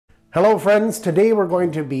Hello friends, today we're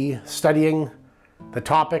going to be studying the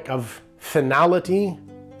topic of finality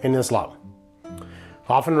in Islam,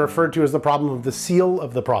 often referred to as the problem of the seal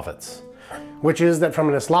of the prophets, which is that from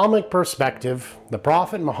an Islamic perspective, the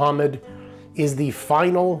Prophet Muhammad is the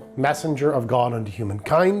final messenger of God unto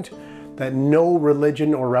humankind, that no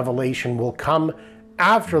religion or revelation will come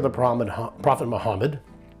after the Prophet Muhammad.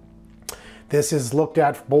 This is looked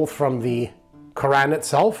at both from the Qur'an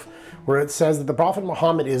itself, where it says that the Prophet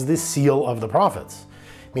Muhammad is the seal of the prophets,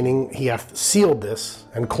 meaning he hath sealed this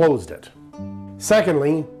and closed it.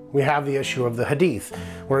 Secondly, we have the issue of the Hadith,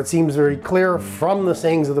 where it seems very clear from the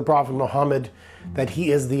sayings of the Prophet Muhammad that he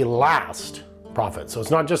is the last prophet. So it's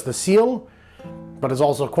not just the seal, but is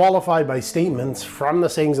also qualified by statements from the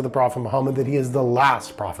sayings of the Prophet Muhammad that he is the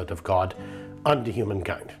last prophet of God unto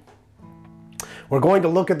humankind. We're going to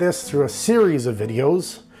look at this through a series of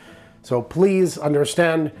videos, so please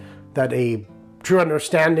understand that a true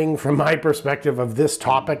understanding from my perspective of this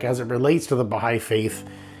topic as it relates to the Baha'i faith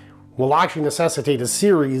will actually necessitate a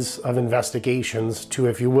series of investigations to,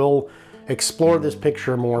 if you will, explore this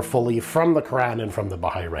picture more fully from the Quran and from the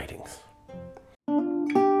Baha'i writings.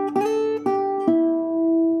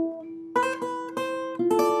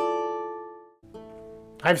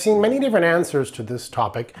 I've seen many different answers to this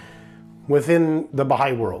topic within the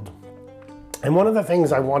Baha'i world. And one of the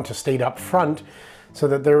things I want to state up front, so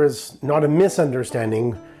that there is not a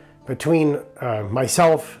misunderstanding between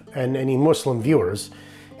myself and any Muslim viewers,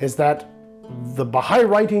 is that the Baha'i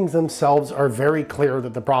writings themselves are very clear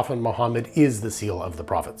that the Prophet Muhammad is the seal of the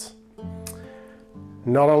prophets.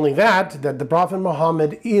 Not only that the Prophet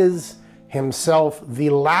Muhammad is himself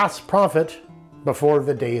the last prophet before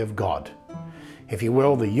the day of God. If you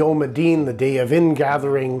will, the Yom Ad-Din, the day of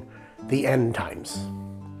ingathering, the end times.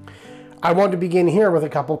 I want to begin here with a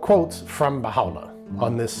couple quotes from Baha'u'llah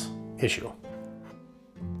on this issue.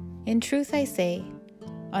 In truth I say,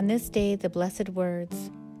 on this day the blessed words,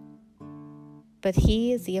 but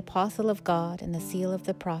he is the apostle of God and the seal of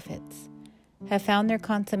the prophets, have found their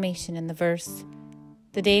consummation in the verse,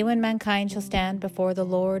 the day when mankind shall stand before the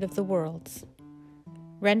Lord of the worlds.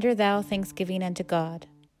 Render thou thanksgiving unto God,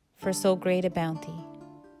 for so great a bounty.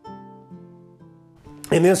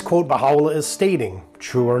 In this quote, Baha'u'llah is stating,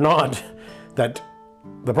 true or not, that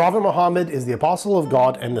the Prophet Muhammad is the apostle of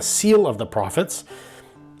God and the seal of the prophets,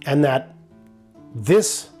 and that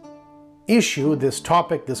this issue, this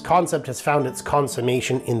topic, this concept has found its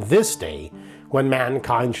consummation in this day when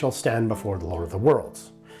mankind shall stand before the Lord of the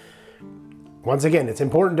worlds. Once again, it's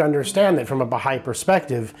important to understand that from a Baha'i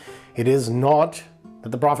perspective, it is not that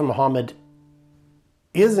the Prophet Muhammad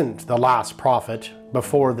isn't the last prophet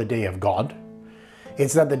before the day of God.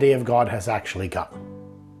 It's that the day of God has actually come.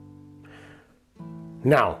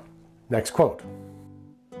 Now, next quote.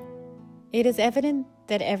 It is evident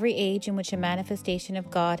that every age in which a manifestation of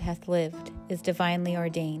God hath lived is divinely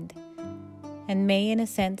ordained, and may in a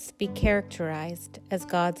sense be characterized as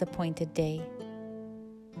God's appointed day.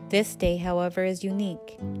 This day, however, is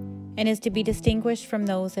unique, and is to be distinguished from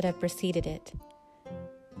those that have preceded it.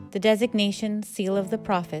 The designation seal of the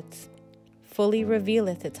prophets fully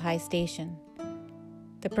revealeth its high station.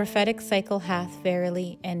 The prophetic cycle hath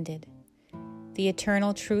verily ended. The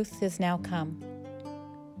eternal truth is now come.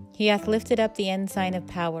 He hath lifted up the ensign of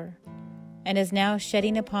power, and is now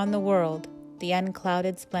shedding upon the world the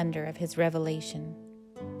unclouded splendor of his revelation.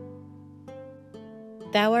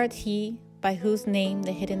 Thou art he by whose name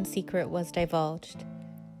the hidden secret was divulged,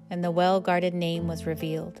 and the well-guarded name was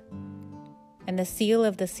revealed, and the seal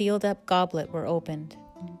of the sealed-up goblet were opened,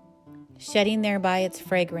 shedding thereby its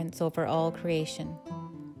fragrance over all creation,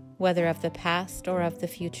 whether of the past or of the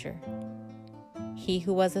future. He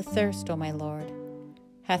who was athirst, O my Lord,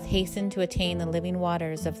 hath hastened to attain the living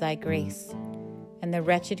waters of thy grace, and the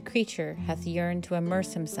wretched creature hath yearned to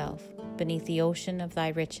immerse himself beneath the ocean of thy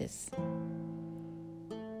riches.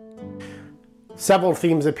 Several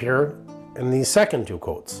themes appear in these second two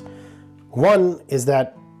quotes. One is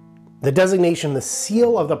that the designation, the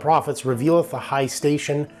seal of the prophets, revealeth the high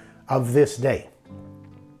station of this day.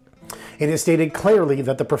 It is stated clearly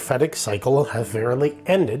that the prophetic cycle hath verily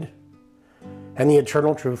ended, and the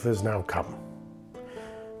eternal truth is now come.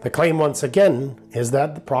 The claim once again is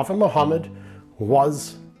that the Prophet Muhammad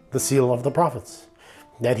was the seal of the prophets,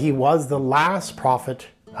 that he was the last prophet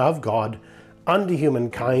of God unto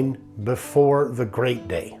humankind before the great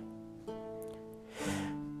day.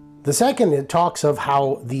 The second, it talks of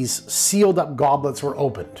how these sealed up goblets were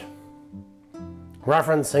opened,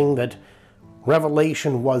 referencing that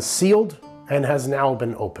revelation was sealed and has now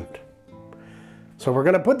been opened. So we're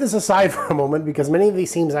going to put this aside for a moment because many of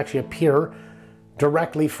these themes actually appear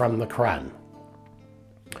directly from the Quran.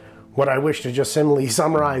 What I wish to just simply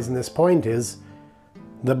summarize in this point is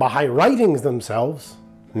the Baha'i writings themselves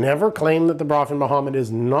never claim that the Prophet Muhammad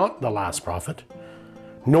is not the last prophet,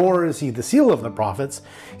 nor is he the seal of the prophets.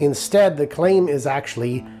 Instead, the claim is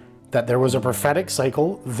actually that there was a prophetic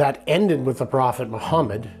cycle that ended with the Prophet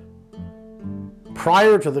Muhammad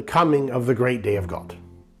prior to the coming of the great day of God.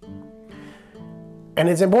 And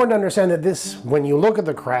it's important to understand that this, when you look at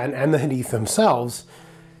the Qur'an and the Hadith themselves,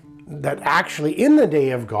 that actually in the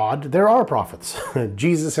day of God, there are prophets.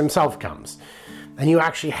 Jesus himself comes. And you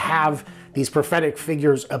actually have these prophetic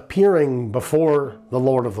figures appearing before the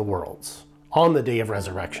Lord of the worlds on the day of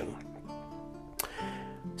resurrection.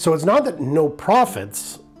 So it's not that no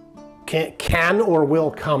prophets can or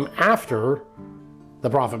will come after the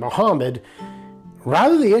Prophet Muhammad.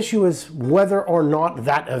 Rather, the issue is whether or not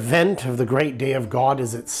that event of the great day of God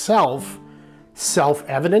is itself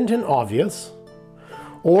self-evident and obvious,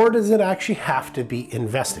 or does it actually have to be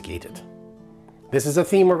investigated? This is a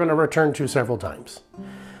theme we're going to return to several times.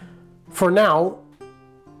 For now,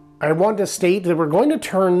 I want to state that we're going to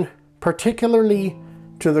turn particularly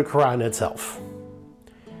to the Qur'an itself.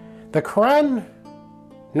 The Qur'an,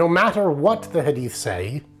 no matter what the Hadith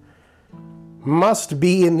say, must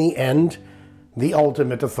be in the end the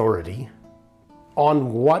ultimate authority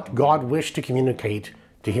on what God wished to communicate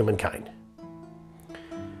to humankind.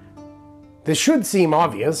 This should seem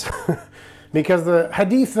obvious because the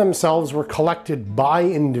Hadith themselves were collected by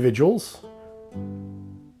individuals.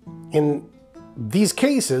 In these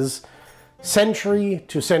cases, century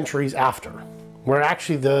to centuries after, where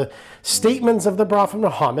actually the statements of the Prophet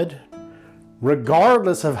Muhammad,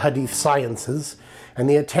 regardless of Hadith sciences, and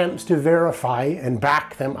the attempts to verify and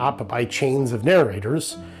back them up by chains of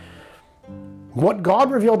narrators, what God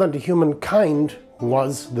revealed unto humankind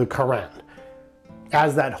was the Qur'an,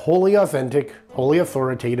 as that wholly authentic, wholly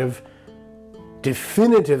authoritative,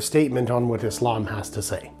 definitive statement on what Islam has to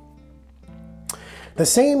say. The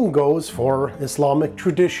same goes for Islamic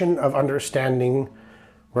tradition of understanding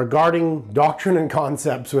regarding doctrine and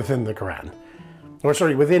concepts within the Qur'an,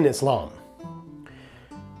 within Islam.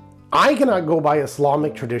 I cannot go by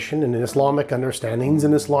Islamic tradition and Islamic understandings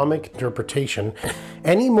and Islamic interpretation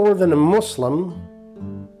any more than a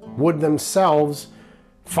Muslim would themselves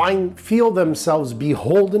feel themselves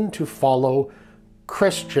beholden to follow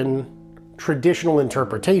Christian traditional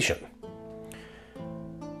interpretation.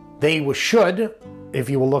 They should, if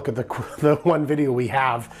you will look at the one video we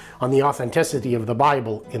have on the authenticity of the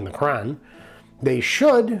Bible in the Quran, they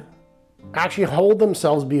should actually hold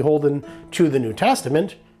themselves beholden to the New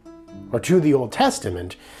Testament or to the Old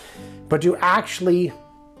Testament, but to actually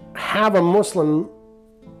have a Muslim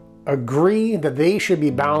agree that they should be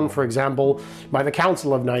bound, for example, by the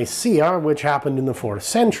Council of Nicaea, which happened in the 4th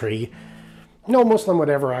century, no Muslim would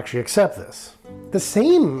ever actually accept this. The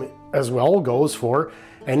same as well goes for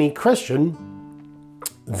any Christian.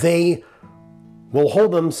 They will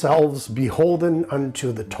hold themselves beholden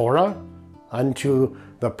unto the Torah, unto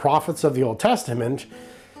the prophets of the Old Testament,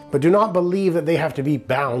 but do not believe that they have to be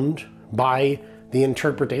bound by the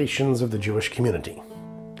interpretations of the Jewish community.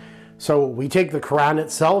 So we take the Quran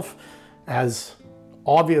itself as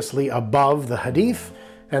obviously above the Hadith,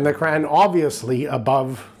 and the Quran obviously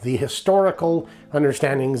above the historical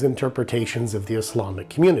understandings, interpretations of the Islamic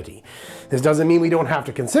community. This doesn't mean we don't have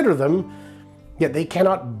to consider them, yet they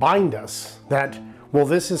cannot bind us that, well,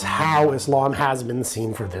 this is how Islam has been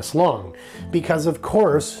seen for this long. Because of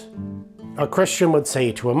course, a Christian would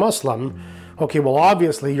say to a Muslim, okay, well,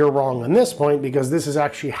 obviously you're wrong on this point because this is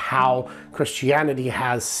actually how Christianity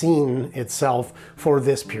has seen itself for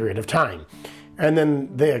this period of time. And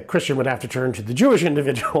then the Christian would have to turn to the Jewish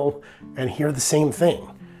individual and hear the same thing.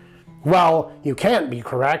 Well, you can't be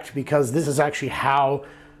correct because this is actually how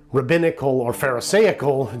rabbinical or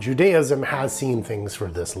Pharisaical Judaism has seen things for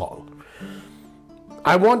this long.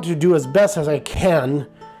 I want to do as best as I can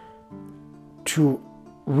to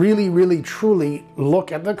really, really, truly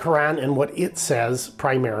look at the Quran and what it says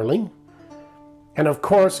primarily. And of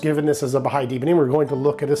course, given this is a Baha'i deepening, we're going to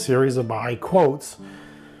look at a series of Baha'i quotes,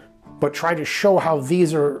 but try to show how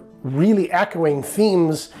these are really echoing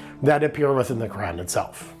themes that appear within the Quran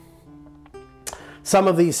itself. Some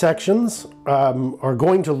of these sections are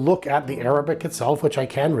going to look at the Arabic itself, which I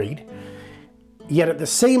can read. Yet at the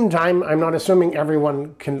same time, I'm not assuming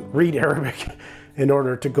everyone can read Arabic in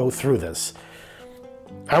order to go through this.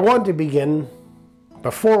 I want to begin,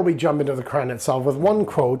 before we jump into the Quran itself, with one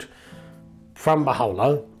quote from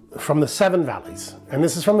Baha'u'llah, from the 7 valleys. And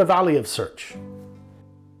this is from the Valley of Search.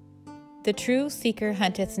 The true seeker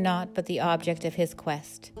hunteth not but the object of his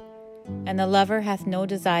quest, and the lover hath no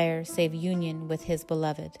desire save union with his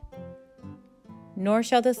beloved. nor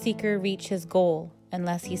shall the seeker reach his goal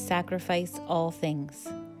unless he sacrifice all things.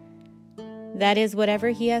 That is, whatever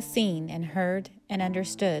he has seen and heard and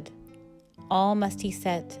understood, all must he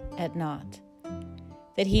set at naught,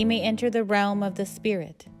 that he may enter the realm of the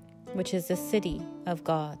Spirit, which is the city of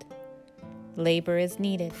God. Labor is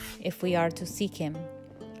needed if we are to seek him.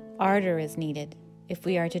 Ardor is needed if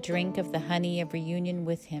we are to drink of the honey of reunion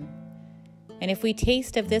with him. And if we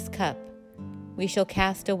taste of this cup, we shall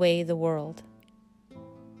cast away the world.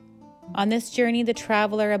 On this journey the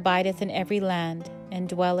traveler abideth in every land, and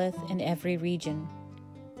dwelleth in every region.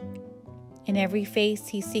 In every face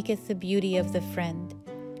he seeketh the beauty of the friend.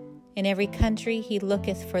 In every country he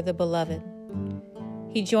looketh for the beloved.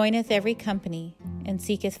 He joineth every company, and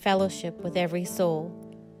seeketh fellowship with every soul,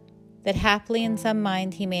 that haply in some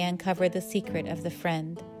mind he may uncover the secret of the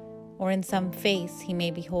friend, or in some face he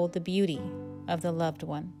may behold the beauty of the loved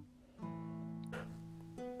one.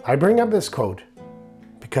 I bring up this quote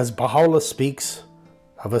because Baha'u'llah speaks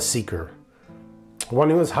of a seeker, one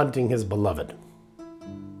who is hunting his beloved,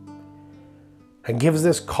 and gives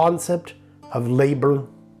this concept of labor,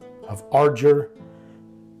 of ardor,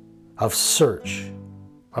 of search,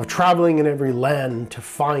 of traveling in every land to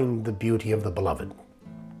find the beauty of the beloved.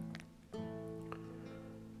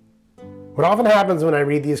 What often happens when I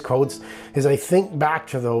read these quotes is I think back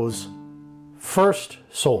to those first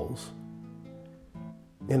souls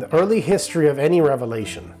in the early history of any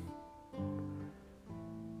revelation,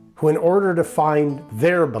 who in order to find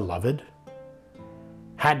their beloved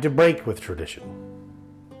had to break with tradition,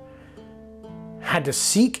 had to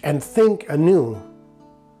seek and think anew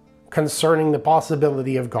concerning the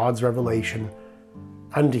possibility of God's revelation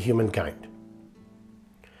unto humankind.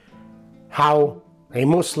 How an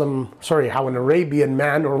Arabian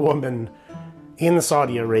man or woman in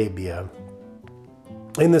Saudi Arabia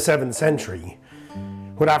in the 7th century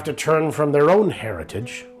would have to turn from their own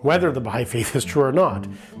heritage, whether the Baha'i faith is true or not.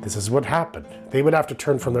 This is what happened. They would have to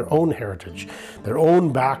turn from their own heritage, their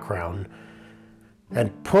own background,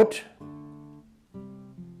 and put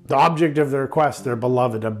the object of their quest, their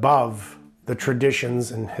beloved, above the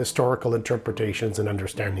traditions and historical interpretations and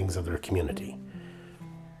understandings of their community.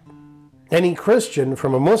 Any Christian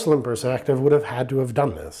from a Muslim perspective would have had to have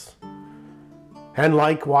done this. And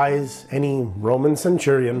likewise, any Roman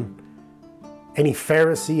centurion, any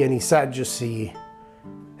Pharisee, any Sadducee,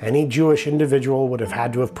 any Jewish individual would have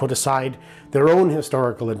had to have put aside their own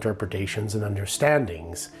historical interpretations and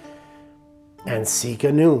understandings and seek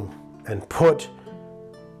anew and put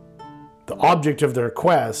the object of their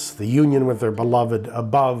quest, the union with their beloved,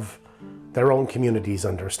 above their own community's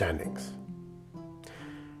understandings.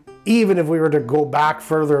 Even if we were to go back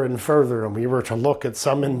further and further and we were to look at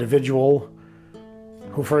some individual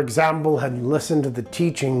who, for example, had listened to the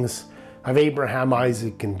teachings of Abraham,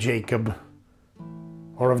 Isaac, and Jacob,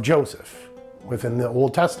 or of Joseph within the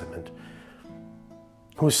Old Testament,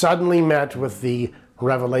 who suddenly met with the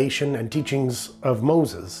revelation and teachings of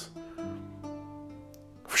Moses,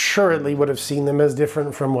 surely would have seen them as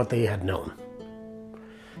different from what they had known.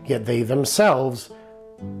 Yet they themselves,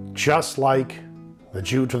 just like the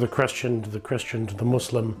Jew to the Christian, to the Christian to the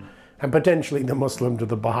Muslim, and potentially the Muslim to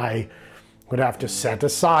the Baha'i, would have to set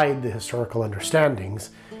aside the historical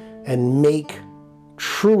understandings and make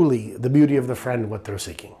truly the beauty of the friend what they're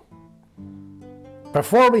seeking.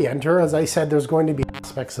 Before we enter, as I said, there's going to be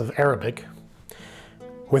aspects of Arabic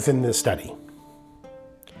within this study.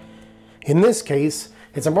 In this case,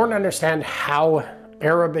 it's important to understand how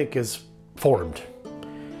Arabic is formed.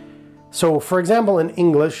 So, for example, in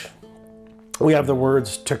English, we have the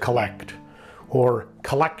words to collect, or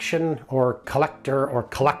collection, or collector, or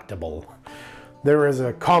collectible. There is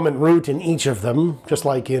a common root in each of them, just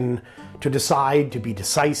like in to decide, to be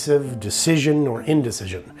decisive, decision, or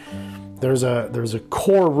indecision. There's a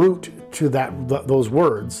core root to those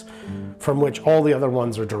words from which all the other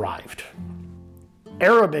ones are derived.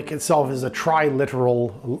 Arabic itself is a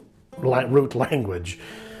triliteral root language,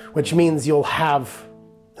 which means you'll have,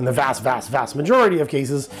 in the vast majority of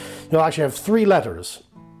cases, you'll actually have 3 letters.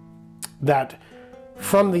 That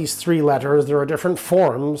from these 3 letters, there are different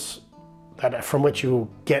forms from which you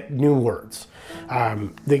get new words.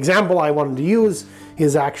 The example I wanted to use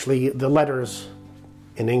is actually the letters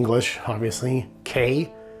in English, obviously,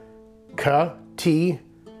 K, K, T,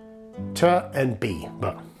 T, and B.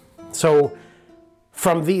 So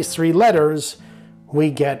from these 3 letters, we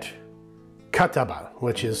get kataba,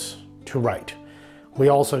 which is to write. We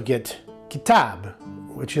also get kitab,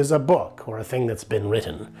 which is a book or a thing that's been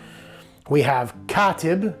written. We have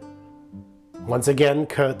katib, once again,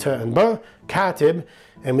 k, t, and b, katib,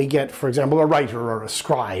 and we get, for example, a writer or a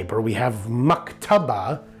scribe. Or we have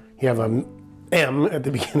maktaba, you have M at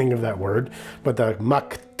the beginning of that word, but the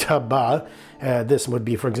maktaba, this would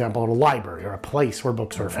be, for example, a library or a place where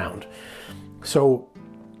books are found. So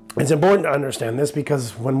it's important to understand this,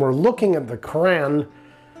 because when we're looking at the Quran,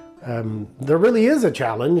 there really is a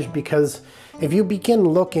challenge, because if you begin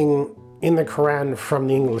looking in the Quran from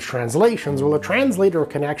the English translations, well, a translator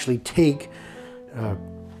can actually take,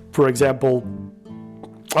 for example,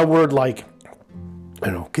 a word like, I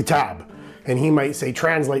don't know, kitab, and he might say,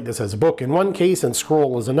 translate this as a book in one case and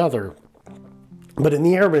scroll as another. But in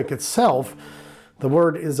the Arabic itself, the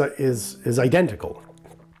word is identical.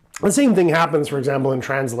 The same thing happens, for example, in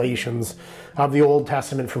translations of the Old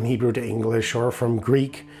Testament from Hebrew to English, or from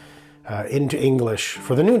Greek into English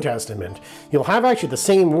for the New Testament. You'll have actually the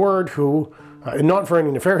same word who, and not for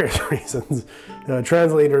any nefarious reasons,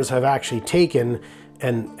 translators have actually taken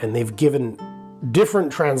and they've given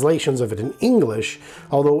different translations of it in English,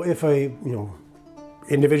 although if a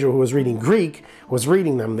individual who was reading Greek was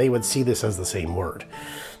reading them, they would see this as the same word.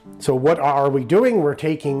 So what are we doing? We're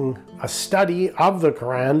taking a study of the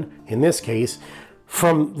Quran, in this case,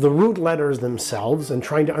 from the root letters themselves, and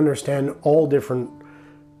trying to understand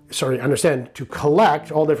to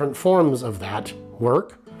collect all different forms of that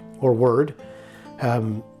work or word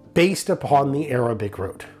based upon the Arabic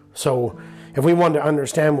root. So if we want to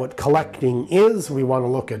understand what collecting is, we want to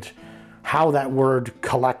look at how that word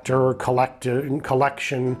collector,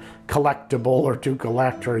 collection, collectible, or to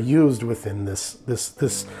collect are used within this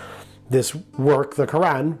work, the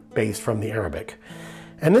Quran, based from the Arabic.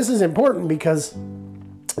 And this is important because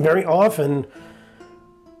very often,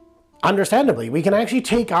 understandably, we can actually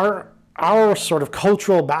take our sort of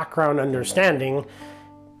cultural background understanding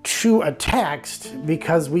to a text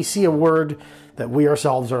because we see a word that we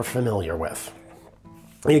ourselves are familiar with.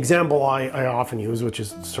 The example I often use, which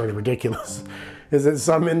is sort of ridiculous, is that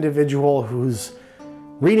some individual who's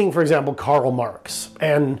reading, for example, Karl Marx,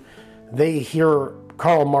 and they hear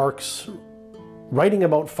Karl Marx writing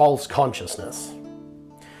about false consciousness.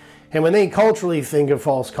 And when they culturally think of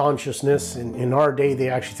false consciousness, in our day, they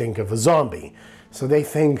actually think of a zombie. So they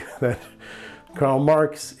think that Karl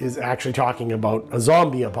Marx is actually talking about a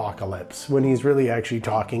zombie apocalypse, when he's really actually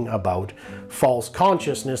talking about false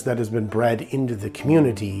consciousness that has been bred into the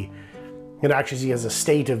community, and actually as a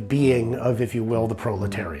state of being of, if you will, the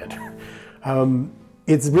proletariat.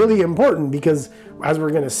 It's really important because, as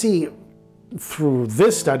we're going to see through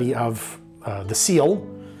this study of the seal,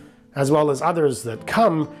 as well as others that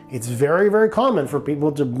come, it's very, very common for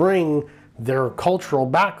people to bring their cultural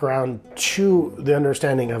background to the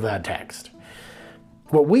understanding of that text.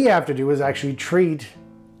 What we have to do is actually treat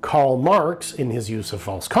Karl Marx, in his use of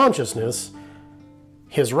false consciousness,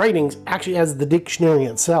 his writings actually as the dictionary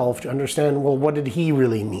itself, to understand, well, what did he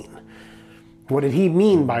really mean? What did he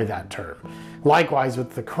mean by that term? Likewise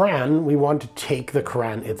with the Quran, we want to take the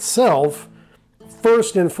Quran itself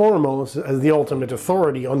first and foremost as the ultimate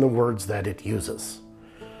authority on the words that it uses.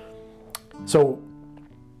 So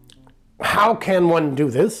how can one do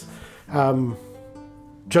this?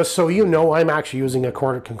 Just so you know, I'm actually using a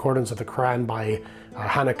concordance of the Quran by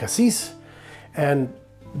Hannah Cassis, and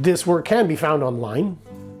this work can be found online,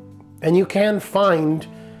 and you can find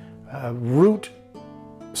root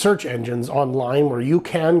search engines online where you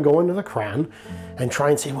can go into the Quran and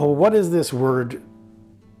try and say, well, what does this word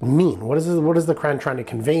mean? What is the Quran trying to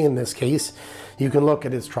convey in this case? You can look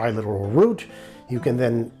at its triliteral root. You can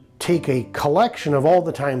then take a collection of all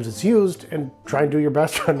the times it's used and try and do your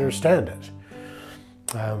best to understand it.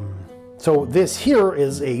 So this here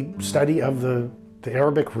is a study of the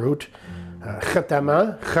Arabic root,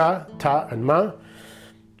 Khatama, Kha, Ta, and Ma,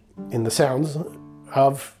 in the sounds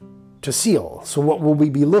of to seal. So what will we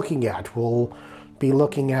be looking at? We'll be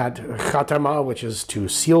looking at Khatama, which is to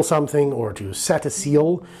seal something or to set a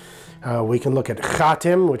seal. We can look at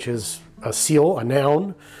Khatim, which is a seal, a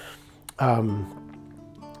noun.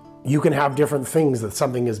 You can have different things that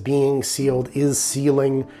something is being sealed, is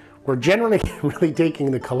sealing. We're generally really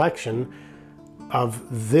taking the collection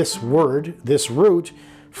of this word, this root,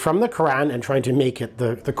 from the Quran and trying to make it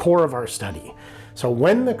the core of our study. So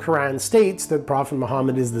when the Quran states that Prophet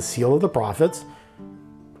Muhammad is the seal of the prophets,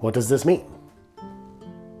 what does this mean?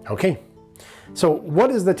 Okay, so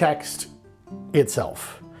what is the text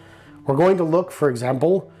itself? We're going to look, for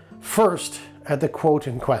example, first at the quote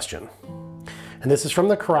in question. And this is from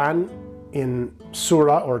the Quran in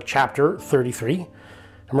Surah or chapter 33.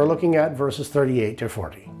 And we're looking at verses 38 to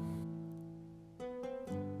 40.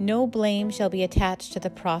 No blame shall be attached to the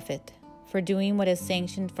prophet for doing what is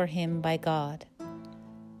sanctioned for him by God.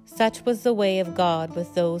 Such was the way of God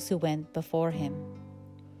with those who went before him,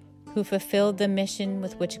 who fulfilled the mission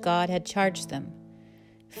with which God had charged them,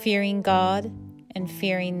 fearing God and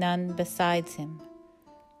fearing none besides him.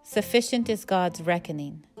 Sufficient is God's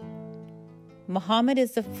reckoning. Muhammad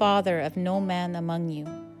is the father of no man among you.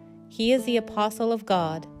 He is the apostle of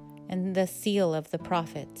God and the seal of the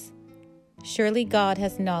prophets. Surely God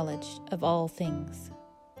has knowledge of all things.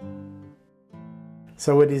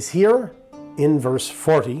 So it is here in verse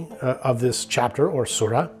 40 of this chapter or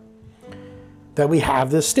surah that we have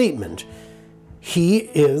this statement. He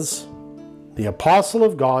is the apostle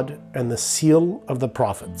of God and the seal of the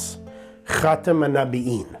prophets. Khatam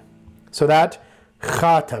an-Nabiyyin. So that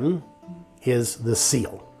Khatam is the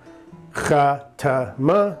seal.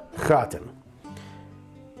 Khatam.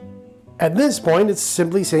 At this point, it's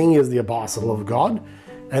simply saying he is the apostle of God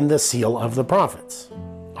and the seal of the prophets.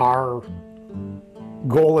 Our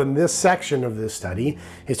goal in this section of this study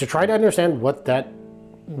is to try to understand what that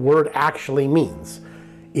word actually means,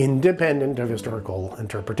 independent of historical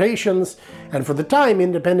interpretations, and for the time,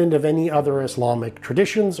 independent of any other Islamic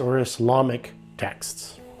traditions or Islamic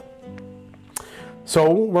texts.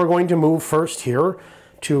 So we're going to move first here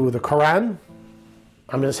to the Qur'an.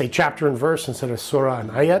 I'm going to say chapter and verse instead of surah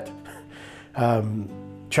and ayat.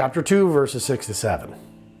 Chapter 2, verses 6 to 7.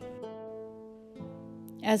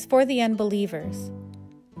 As for the unbelievers,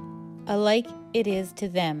 alike it is to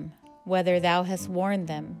them, whether thou hast warned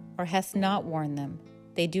them or hast not warned them,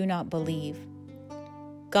 they do not believe.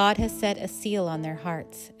 God has set a seal on their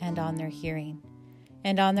hearts and on their hearing,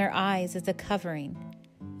 and on their eyes is a covering,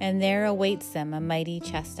 and there awaits them a mighty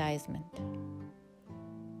chastisement.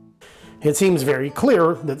 It seems very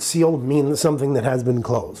clear that seal means something that has been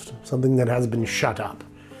closed, something that has been shut up.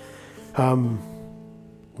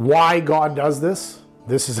 Why God does this?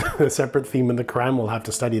 This is a separate theme in the Quran. We'll have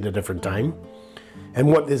to study at a different time. And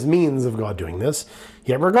what this means of God doing this.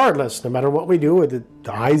 Yet regardless, no matter what we do, the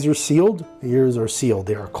eyes are sealed, the ears are sealed.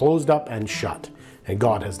 They are closed up and shut. And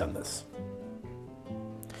God has done this.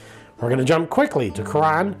 We're going to jump quickly to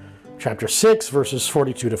Quran, chapter 6, verses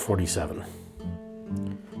 42 to 47.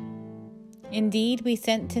 Indeed, we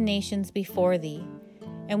sent to nations before thee,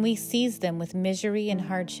 and we seized them with misery and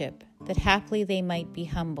hardship, that haply they might be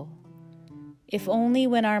humble. If only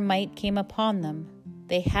when our might came upon them,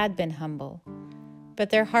 they had been humble. But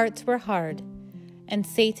their hearts were hard, and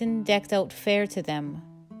Satan decked out fair to them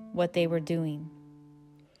what they were doing.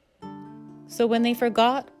 So when they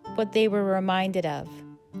forgot what they were reminded of,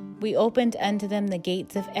 we opened unto them the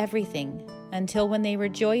gates of everything, until when they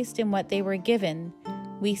rejoiced in what they were given,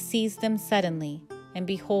 we seized them suddenly, and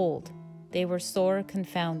behold, they were sore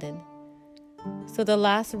confounded. So the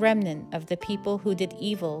last remnant of the people who did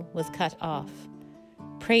evil was cut off.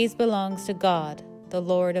 Praise belongs to God, the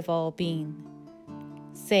Lord of all being.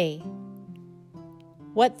 Say,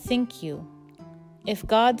 what think you? If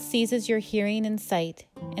God seizes your hearing and sight,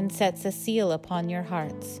 and sets a seal upon your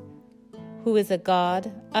hearts, who is a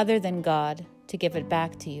God other than God to give it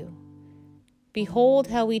back to you? Behold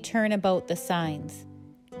how we turn about the signs,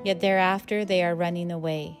 yet thereafter they are running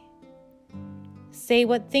away. Say,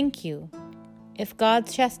 what think you? If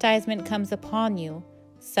God's chastisement comes upon you,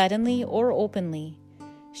 suddenly or openly,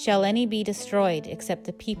 shall any be destroyed except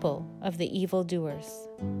the people of the evildoers?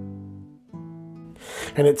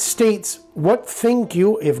 And it states, what think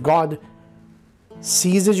you if God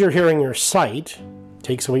seizes your hearing and your sight,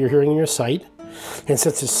 takes away your hearing and your sight, and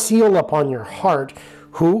sets a seal upon your heart,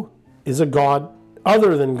 who is a God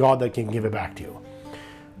other than God that can give it back to you?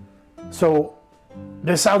 So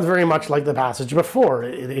this sounds very much like the passage before.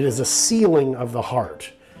 It is a sealing of the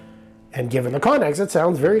heart. And given the context, it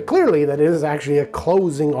sounds very clearly that it is actually a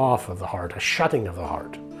closing off of the heart, a shutting of the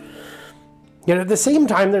heart. Yet at the same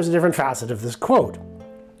time, there's a different facet of this quote.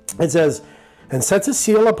 It says, and sets a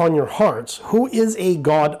seal upon your hearts, who is a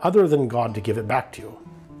God other than God to give it back to you?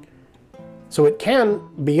 So it can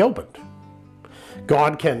be opened.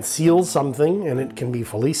 God can seal something, and it can be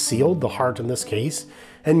fully sealed, the heart in this case,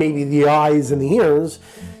 and maybe the eyes and the ears,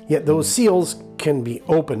 yet those seals can be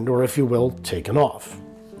opened, or if you will, taken off.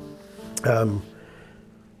 And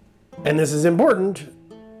this is important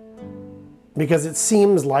because it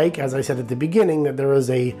seems like, as I said at the beginning, that there is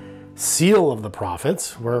a seal of the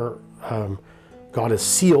prophets where God has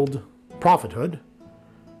sealed prophethood,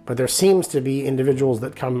 but there seems to be individuals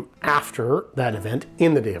that come after that event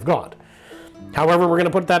in the day of God. However, we're going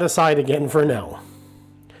to put that aside again for now.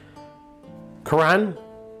 Quran,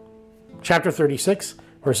 chapter 36,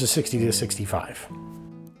 verses 60 to 65.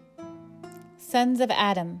 Sons of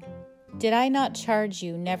Adam, did I not charge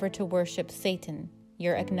you never to worship Satan,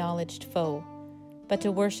 your acknowledged foe, but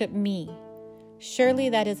to worship me? Surely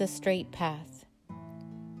that is a straight path.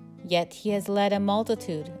 Yet he has led a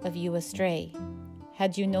multitude of you astray.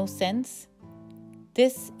 Had you no sense?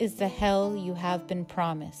 This is the hell you have been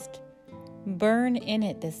promised. Burn in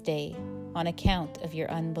it this day on account of your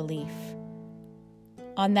unbelief.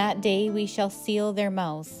 On that day we shall seal their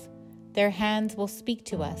mouths, their hands will speak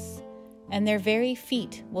to us, and their very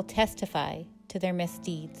feet will testify to their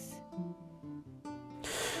misdeeds.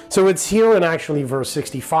 So it's here in actually verse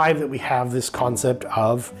 65 that we have this concept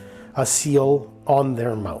of a seal on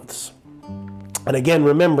their mouths. And again,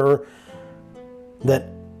 remember that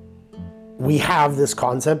we have this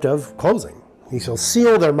concept of closing. He shall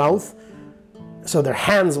seal their mouth, so their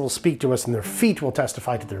hands will speak to us and their feet will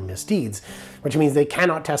testify to their misdeeds, which means they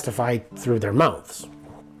cannot testify through their mouths.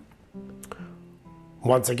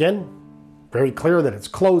 Once again, very clear that it's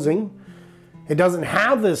closing. It doesn't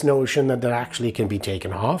have this notion that that actually can be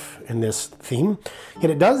taken off in this theme, yet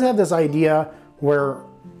it does have this idea where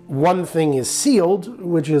one thing is sealed,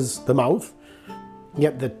 which is the mouth,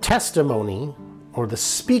 yet the testimony or the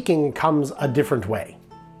speaking comes a different way.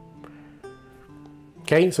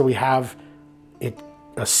 Okay, so we have it,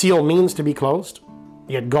 a seal means to be closed,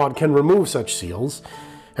 yet God can remove such seals.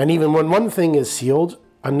 And even when one thing is sealed,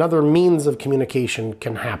 another means of communication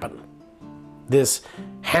can happen. This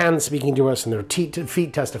hand speaking to us and their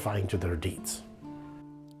feet testifying to their deeds.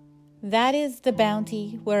 That is the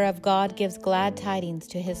bounty whereof God gives glad tidings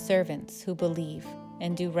to his servants who believe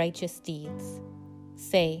and do righteous deeds.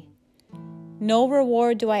 Say, no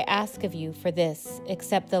reward do I ask of you for this,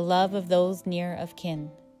 except the love of those near of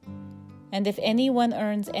kin. And if anyone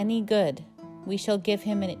earns any good, we shall give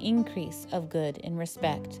him an increase of good in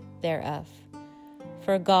respect thereof.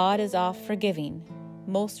 For God is oft forgiving,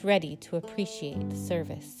 most ready to appreciate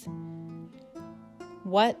service.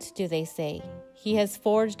 What do they say? He has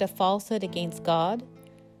forged a falsehood against God?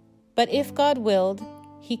 But if God willed,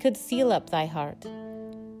 he could seal up thy heart.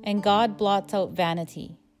 And God blots out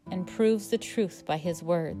vanity, and proves the truth by his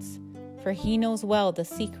words, for he knows well the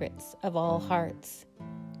secrets of all hearts.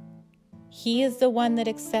 He is the one that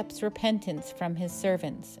accepts repentance from his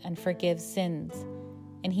servants and forgives sins,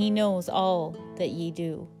 and he knows all that ye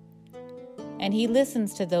do. And he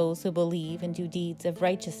listens to those who believe and do deeds of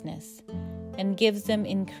righteousness, and gives them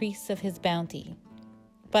increase of his bounty.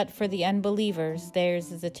 But for the unbelievers,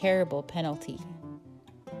 theirs is a terrible penalty.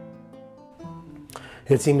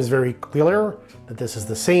 It seems very clear that this is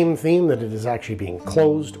the same theme, that it is actually being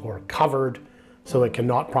closed or covered so it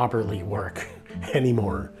cannot properly work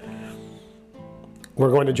anymore. We're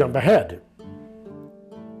going to jump ahead.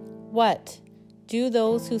 What? Do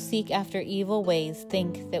those who seek after evil ways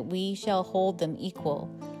think that we shall hold them equal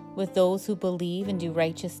with those who believe and do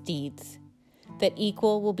righteous deeds? That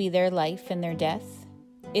equal will be their life and their death?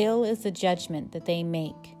 Ill is the judgment that they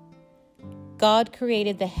make. God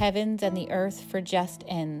created the heavens and the earth for just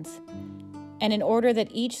ends, and in order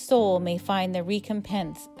that each soul may find the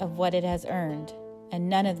recompense of what it has earned, and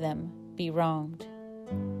none of them be wronged.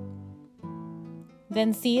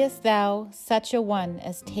 Then seest thou such a one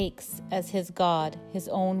as takes as his God his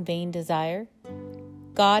own vain desire?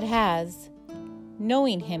 God has,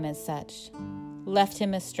 knowing him as such, left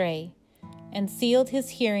him astray, and sealed his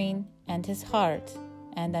hearing and his heart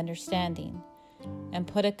and understanding, and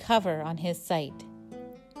put a cover on his sight.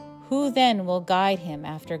 Who then will guide him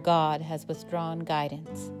after God has withdrawn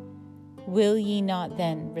guidance? Will ye not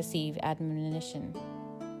then receive admonition?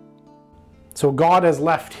 So God has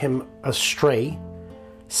left him astray,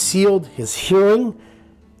 sealed his hearing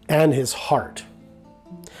and his heart,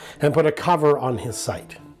 and put a cover on his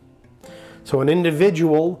sight. So an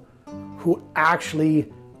individual who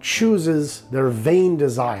actually chooses their vain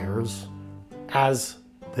desires as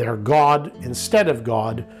their God instead of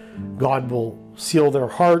God, God will seal their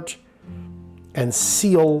heart and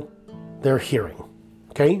seal their hearing.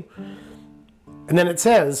 Okay? And then it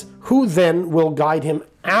says, who then will guide him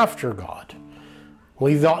after God? Will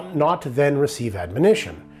he not then receive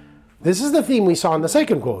admonition? This is the theme we saw in the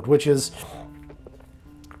second quote, which is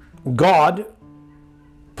God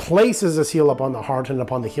places a seal upon the heart and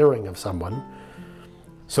upon the hearing of someone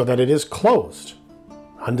so that it is closed.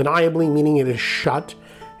 Undeniably, meaning it is shut,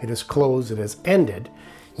 it is closed, it is ended.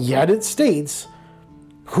 Yet it states,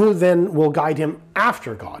 who then will guide him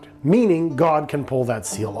after God? Meaning God can pull that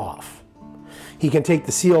seal off. He can take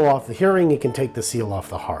the seal off the hearing, he can take the seal off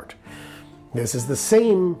the heart. This is the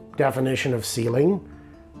same definition of sealing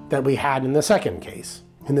that we had in the second case,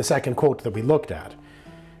 in the second quote that we looked at.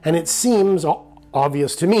 And it seems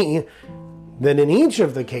obvious to me that in each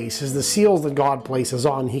of the cases, the seals that God places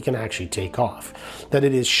on, he can actually take off. That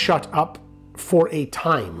it is shut up for a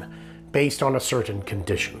time based on a certain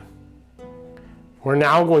condition. We're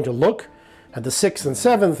now going to look at the 6th and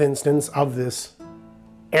 7th instance of this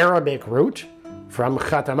Arabic root from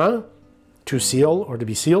Khatam to seal or to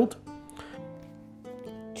be sealed.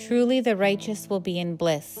 Truly the righteous will be in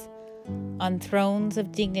bliss. On thrones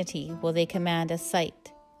of dignity will they command a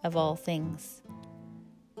sight of all things.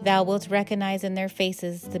 Thou wilt recognize in their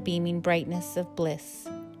faces the beaming brightness of bliss.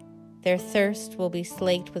 Their thirst will be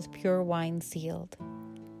slaked with pure wine sealed.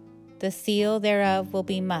 The seal thereof will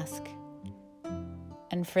be musk.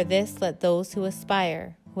 And for this let those who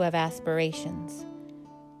aspire, who have aspirations.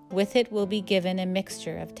 With it will be given a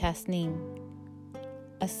mixture of tasnim,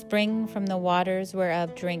 a spring from the waters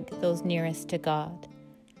whereof drink those nearest to God.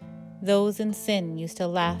 Those in sin used to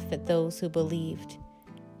laugh at those who believed,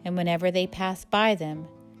 and whenever they passed by them,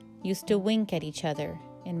 used to wink at each other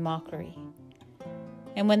in mockery.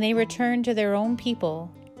 And when they returned to their own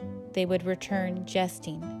people, they would return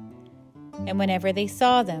jesting. And whenever they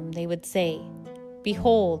saw them, they would say,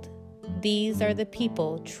 Behold, these are the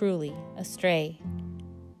people truly astray.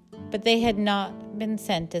 But they had not been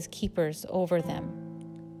sent as keepers over them.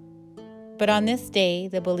 But on this day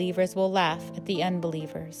the believers will laugh at the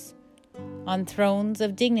unbelievers. On thrones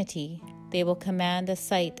of dignity they will command a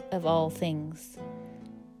sight of all things.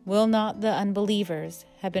 Will not the unbelievers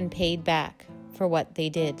have been paid back for what they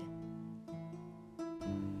did?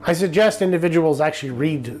 I suggest individuals actually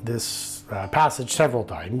read this passage several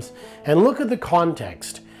times and look at the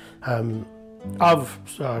context of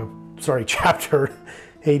chapter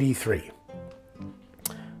 83.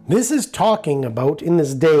 This is talking about, in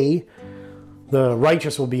this day, the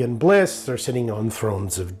righteous will be in bliss. They're sitting on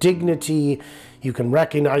thrones of dignity. You can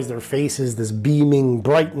recognize their faces, this beaming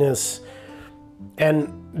brightness.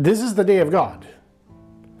 And this is the day of God.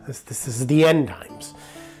 This is the end times.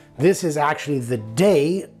 This is actually the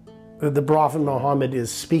day that the Prophet Muhammad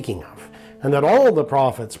is speaking of, and that all the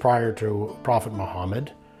prophets prior to Prophet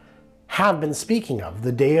Muhammad have been speaking of.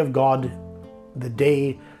 The day of God, the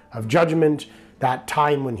day of judgment, that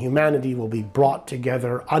time when humanity will be brought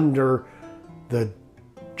together under the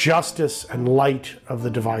justice and light of the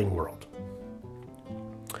divine world.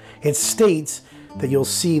 It states that you'll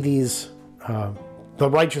see these the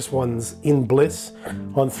righteous ones in bliss,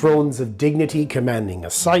 on thrones of dignity, commanding a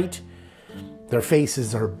sight. Their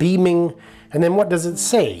faces are beaming. And then what does it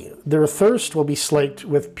say? Their thirst will be slaked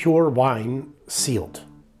with pure wine sealed.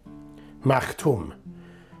 Makhtum.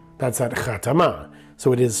 That's at Khatam.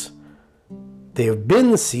 So it is, they have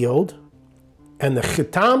been sealed. And the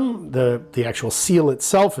Khatam, the actual seal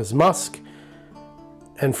itself, is musk.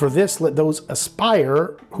 And for this, let those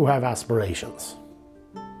aspire who have aspirations.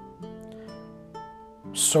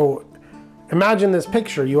 So imagine this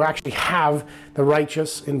picture. You actually have the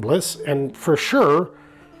righteous in bliss, and for sure,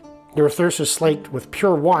 their thirst is slaked with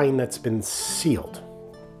pure wine that's been sealed.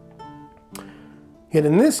 Yet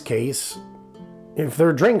in this case, if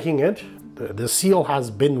they're drinking it, the seal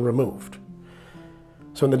has been removed.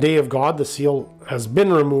 So in the day of God, the seal has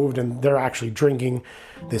been removed, and they're actually drinking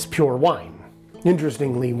this pure wine.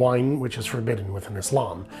 Interestingly, wine which is forbidden within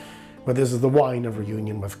Islam, but this is the wine of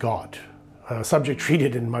reunion with God. A subject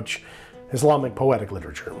treated in much Islamic poetic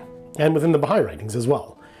literature, and within the Baha'i writings as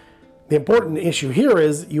well. The important issue here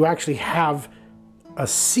is you actually have a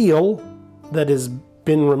seal that has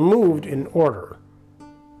been removed in order.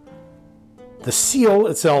 The seal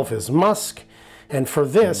itself is musk, and for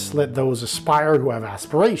this, let those aspire who have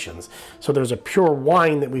aspirations. So there's a pure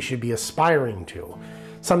wine that we should be aspiring to,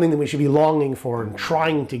 something that we should be longing for and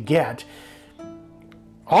trying to get.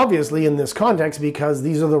 Obviously in this context, because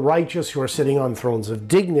these are the righteous who are sitting on thrones of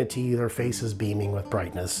dignity, their faces beaming with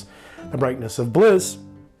brightness, the brightness of bliss,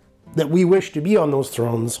 that we wish to be on those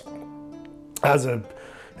thrones as a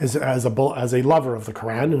lover of the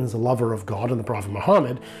Qur'an and as a lover of God and the Prophet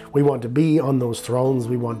Muhammad. We want to be on those thrones.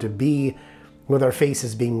 We want to be with our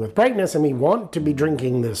faces beaming with brightness, and we want to be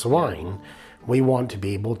drinking this wine. We want to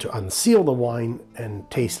be able to unseal the wine and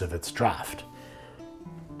taste of its draught.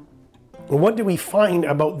 What do we find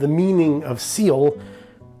about the meaning of seal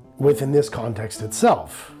within this context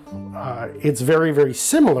itself? It's very, very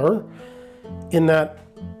similar in that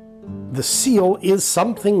the seal is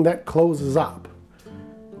something that closes up.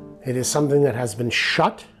 It is something that has been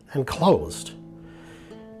shut and closed.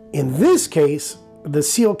 In this case, the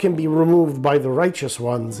seal can be removed by the righteous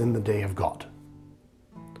ones in the day of God.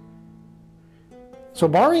 So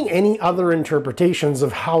barring any other interpretations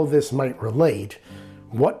of how this might relate,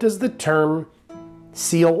 what does the term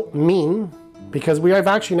seal mean? Because we have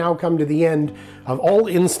actually now come to the end of all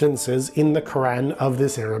instances in the Quran of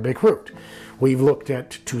this Arabic root. We've looked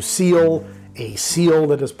at to seal, a seal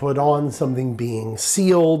that is put on, something being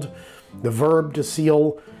sealed, the verb to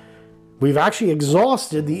seal. We've actually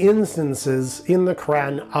exhausted the instances in the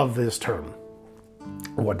Quran of this term.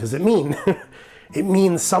 What does it mean? It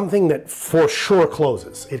means something that for sure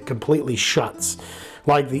closes. It completely shuts.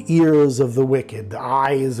 Like the ears of the wicked, the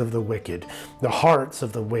eyes of the wicked, the hearts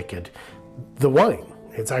of the wicked, the wine.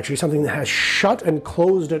 It's actually something that has shut and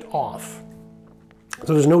closed it off.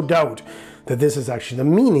 So there's no doubt that this is actually the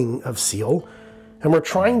meaning of seal. And we're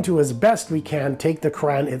trying to, as best we can, take the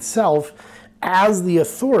Qur'an itself as the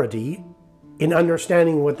authority in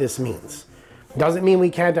understanding what this means. Doesn't mean we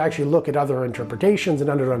can't actually look at other interpretations and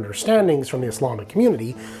other understandings from the Islamic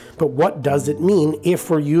community, but what does it mean if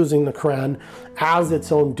we're using the Qur'an as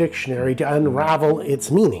its own dictionary to unravel its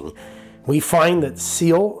meaning? We find that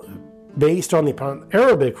seal, based on the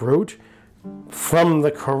Arabic root, from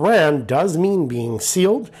the Qur'an does mean being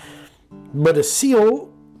sealed, but a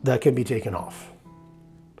seal that can be taken off.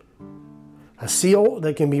 A seal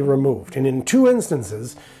that can be removed. And in two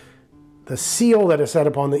instances, the seal that is set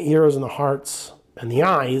upon the ears and the hearts and the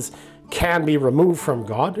eyes can be removed from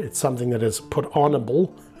God. It's something that is put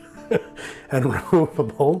onable and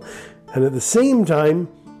removable. And at the same time,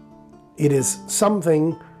 it is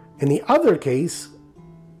something, in the other case,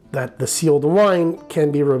 that the sealed wine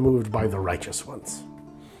can be removed by the righteous ones.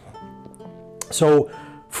 So,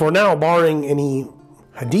 for now, barring any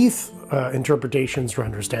Hadith interpretations or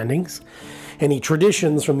understandings, any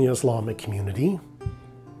traditions from the Islamic community,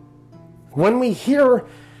 when we hear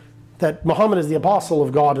that Muhammad is the apostle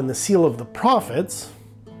of God and the seal of the prophets,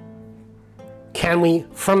 can we,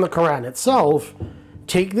 from the Quran itself,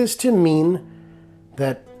 take this to mean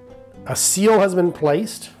that a seal has been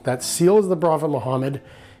placed, that seal is the Prophet Muhammad,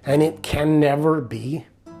 and it can never be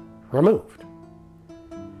removed?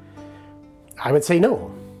 I would say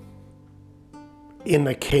no. In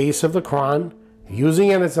the case of the Quran, using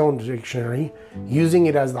it in its own dictionary, using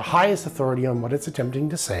it as the highest authority on what it's attempting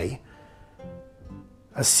to say,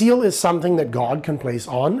 a seal is something that God can place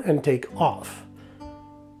on and take off.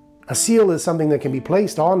 A seal is something that can be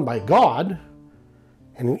placed on by God,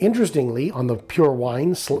 and interestingly, on the pure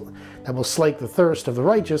wine that will slake the thirst of the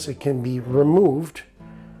righteous, it can be removed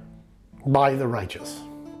by the righteous.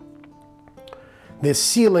 This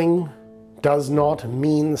sealing does not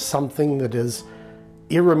mean something that is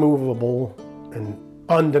irremovable and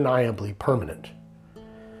undeniably permanent.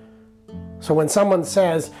 So when someone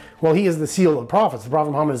says, well, he is the seal of the prophets, the Prophet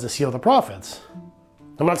Muhammad is the seal of the prophets,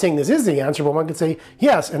 I'm not saying this is the answer, but one could say,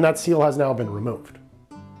 yes, and that seal has now been removed.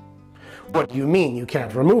 What do you mean you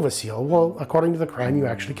can't remove a seal? Well, according to the Quran, you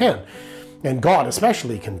actually can. And God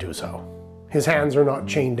especially can do so. His hands are not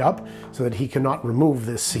chained up so that he cannot remove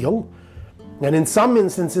this seal. And in some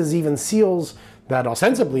instances, even seals that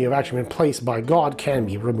ostensibly have actually been placed by God can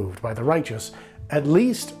be removed by the righteous, at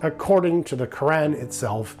least according to the Quran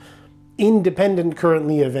itself, independent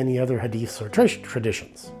currently of any other hadiths or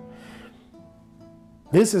traditions.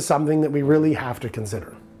 This is something that we really have to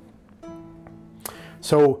consider.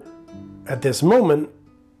 So, at this moment,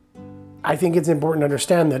 I think it's important to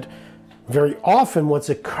understand that very often what's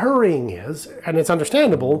occurring is, and it's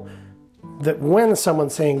understandable, that when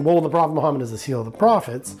someone's saying, well, the Prophet Muhammad is the seal of the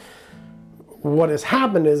prophets, what has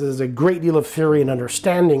happened is a great deal of theory and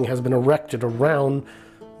understanding has been erected around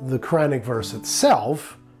the Quranic verse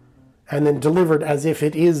itself, and then delivered as if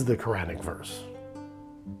it is the Quranic verse.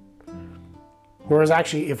 Whereas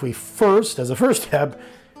actually, if we first, as a first step,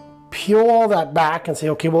 peel all that back and say,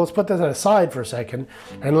 okay, well, let's put that aside for a second,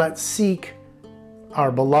 and let's seek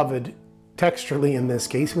our beloved textually in this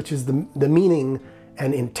case, which is the meaning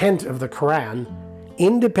and intent of the Quran,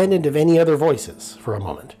 independent of any other voices for a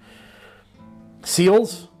moment.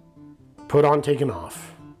 Seals, put on, taken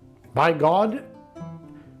off. By God,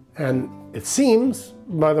 and it seems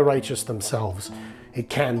by the righteous themselves, it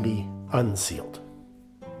can be unsealed.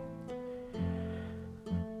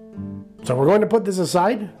 So we're going to put this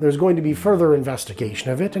aside. There's going to be further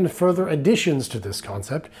investigation of it and further additions to this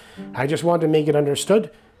concept. I just want to make it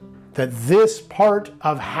understood that this part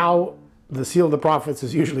of how the seal of the prophets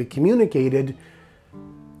is usually communicated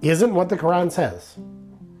isn't what the Quran says.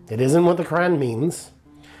 It isn't what the Quran means.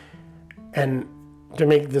 And to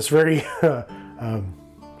make this very,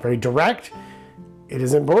 very direct, it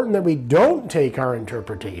is important that we don't take our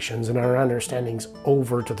interpretations and our understandings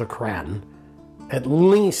over to the Quran, at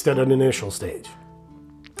least at an initial stage.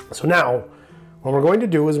 So now, what we're going to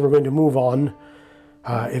do is we're going to move on,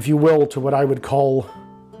 if you will, to what I would call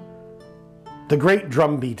the great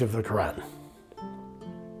drumbeat of the Quran.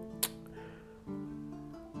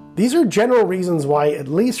 These are general reasons why, at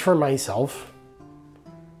least for myself,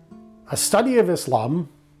 a study of Islam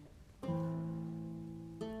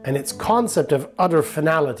and its concept of utter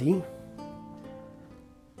finality,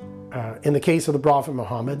 in the case of the Prophet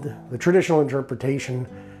Muhammad, the traditional interpretation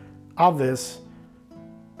of this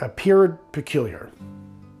appeared peculiar.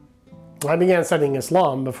 I began studying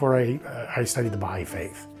Islam before I studied the Baha'i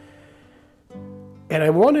faith. And I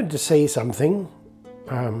wanted to say something,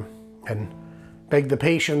 and beg the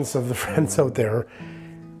patience of the friends out there,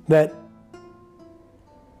 that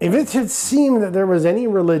if it had seemed that there was any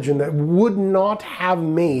religion that would not have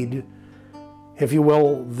made, if you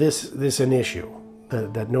will, this an issue,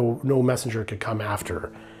 that no messenger could come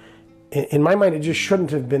after, in my mind, it just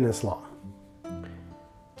shouldn't have been Islam.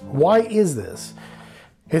 Why is this?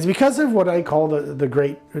 It's because of what I call the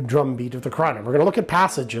great drumbeat of the Qur'an. We're going to look at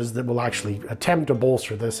passages that will actually attempt to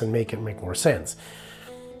bolster this and make it make more sense.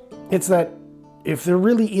 It's that if there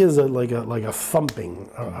really is like a thumping,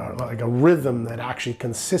 like a rhythm that actually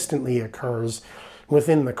consistently occurs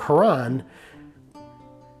within the Qur'an,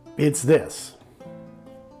 it's this.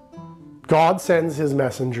 God sends his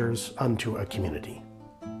messengers unto a community.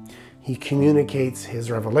 He communicates his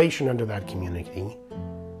revelation unto that community.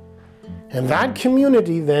 And that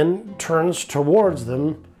community then turns towards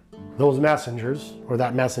them, those messengers, or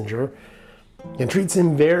that messenger, and treats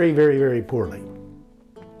him very, very, very poorly.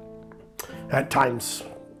 At times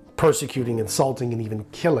persecuting, insulting, and even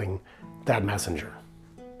killing that messenger.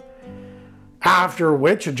 After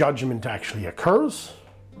which a judgment actually occurs,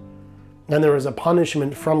 and there is a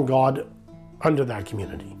punishment from God unto that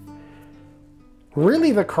community.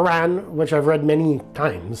 Really, the Quran, which I've read many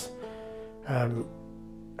times,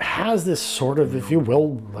 has this sort of, if you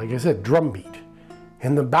will, like I said, drumbeat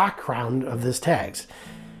in the background of this text,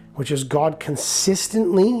 which is God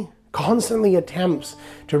constantly attempts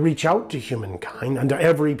to reach out to humankind. Unto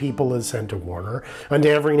every people is sent a warner, unto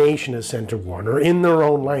every nation is sent a warner in their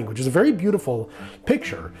own language. It's a very beautiful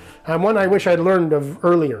picture, and one I wish I'd learned of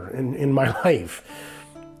earlier in my life.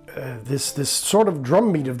 This sort of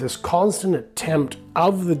drumbeat of this constant attempt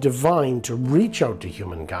of the divine to reach out to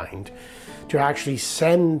humankind, to actually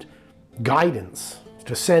send guidance,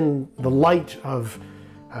 to send the light of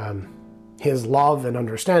his love and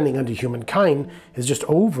understanding unto humankind, is just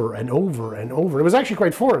over and over and over. It was actually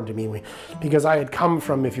quite foreign to me because I had come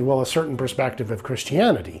from, if you will, a certain perspective of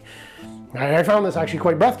Christianity. I found this actually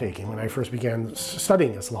quite breathtaking when I first began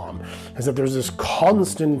studying Islam, is that there's this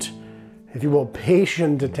constant, if you will,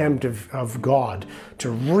 patient attempt of God to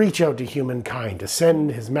reach out to humankind, to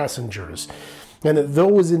send his messengers, and that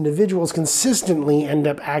those individuals consistently end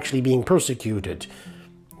up actually being persecuted,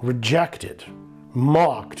 rejected,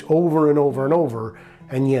 mocked over and over and over,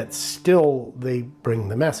 and yet still they bring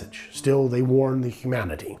the message. Still they warn the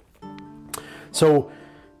humanity. So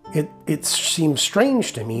it seems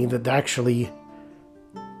strange to me that actually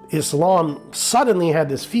Islam suddenly had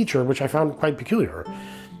this feature, which I found quite peculiar,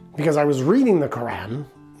 because I was reading the Quran,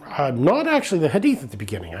 not actually the Hadith at the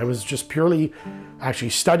beginning. I was just purely actually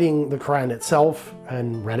studying the Quran itself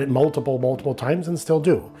and read it multiple times and still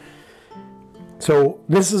do. So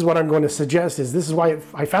this is what I'm going to suggest, is this is why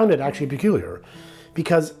I found it actually peculiar,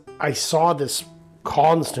 because I saw this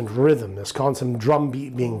constant rhythm, this constant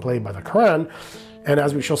drumbeat being played by the Quran, and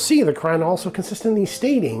as we shall see, the Quran also consistently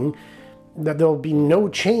stating that there will be no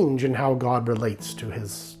change in how God relates to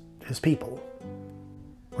his people.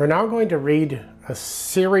 We're now going to read a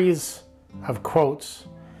series of quotes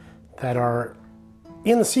that are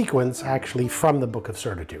in sequence actually from the Book of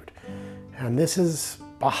Certitude. And this is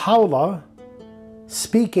Baha'u'llah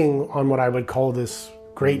speaking on what I would call this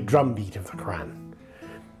great drumbeat of the Quran.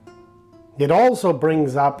 It also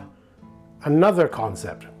brings up another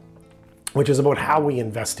concept, which is about how we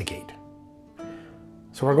investigate.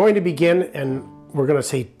 So we're going to begin, and we're going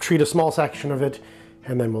to treat a small section of it,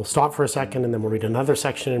 and then we'll stop for a second, and then we'll read another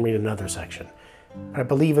section and read another section. I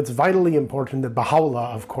believe it's vitally important that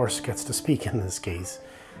Baha'u'llah, of course, gets to speak in this case,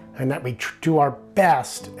 and that we do our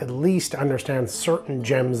best at least to understand certain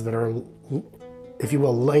gems that are, if you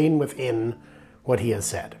will, lain within what he has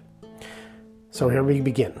said. So here we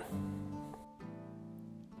begin.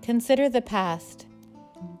 Consider the past,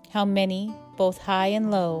 how many, both high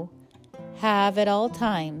and low, have at all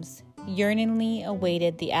times yearningly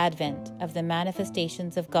awaited the advent of the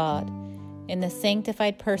manifestations of God in the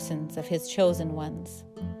sanctified persons of his chosen ones.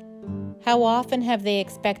 How often have they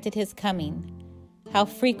expected his coming? How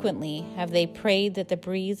frequently have they prayed that the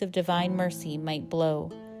breeze of divine mercy might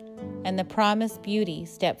blow, and the promised beauty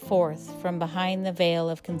step forth from behind the veil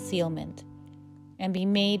of concealment, and be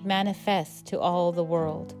made manifest to all the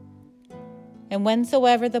world. And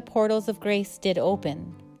whensoever the portals of grace did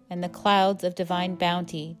open, and the clouds of divine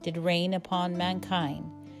bounty did rain upon mankind,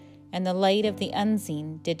 and the light of the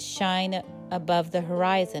unseen did shine above the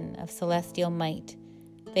horizon of celestial might,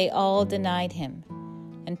 they all denied him,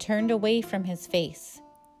 and turned away from his face,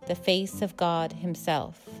 the face of God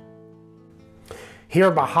himself. Here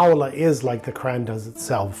Baha'u'llah is like the Qur'an does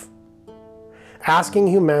itself, asking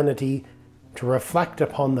humanity to reflect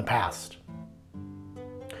upon the past,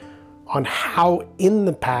 on how in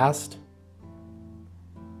the past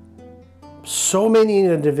so many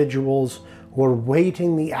individuals were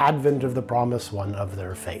waiting the advent of the promised one of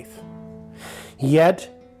their faith. Yet,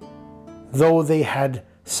 though they had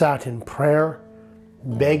sat in prayer,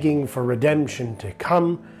 begging for redemption to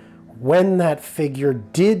come, when that figure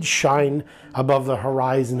did shine above the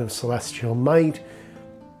horizon of celestial might,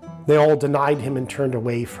 they all denied him and turned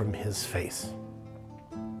away from his face.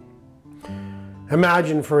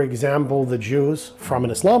 Imagine, for example, the Jews, from an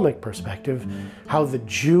Islamic perspective, how the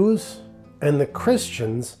Jews and the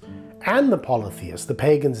Christians and the polytheists, the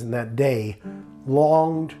pagans in that day,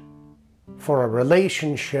 longed for a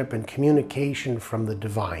relationship and communication from the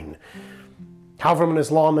divine. How from an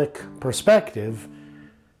Islamic perspective,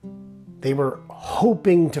 they were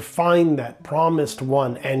hoping to find that promised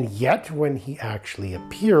one, and yet when he actually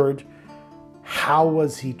appeared, how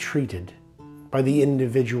was he treated by the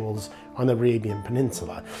individuals on the Arabian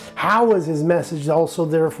Peninsula? How was his message also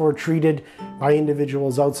therefore treated by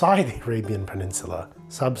individuals outside the Arabian Peninsula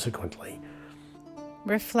subsequently?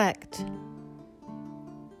 Reflect.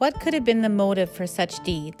 What could have been the motive for such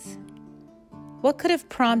deeds? What could have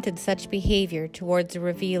prompted such behavior towards the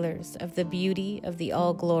revealers of the beauty of the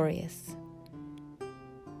All-Glorious?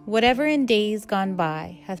 Whatever in days gone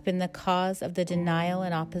by hath been the cause of the denial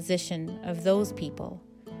and opposition of those people,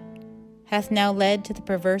 hath now led to the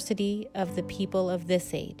perversity of the people of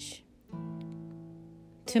this age.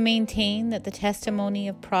 To maintain that the testimony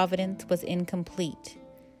of providence was incomplete,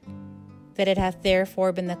 that it hath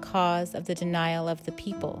therefore been the cause of the denial of the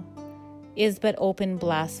people, is but open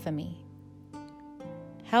blasphemy.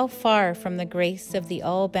 How far from the grace of the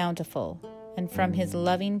All-Bountiful, and from his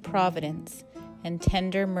loving providence and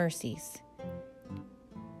tender mercies,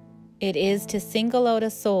 it is to single out a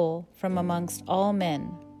soul from amongst all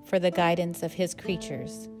men for the guidance of his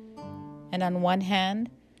creatures, and on one hand,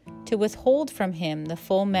 to withhold from him the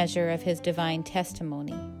full measure of his divine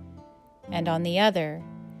testimony, and on the other,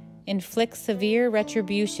 inflict severe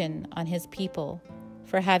retribution on his people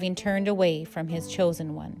for having turned away from his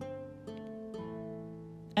chosen one.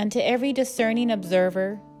 Unto every discerning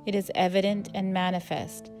observer it is evident and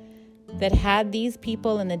manifest that had these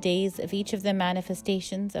people in the days of each of the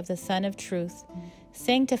manifestations of the Sun of Truth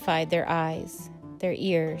sanctified their eyes, their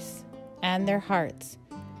ears, and their hearts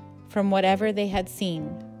from whatever they had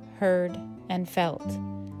seen, heard, and felt,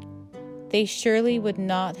 they surely would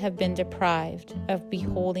not have been deprived of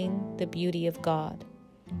beholding the beauty of God,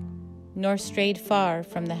 nor strayed far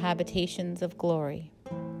from the habitations of glory.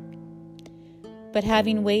 But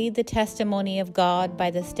having weighed the testimony of God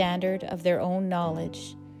by the standard of their own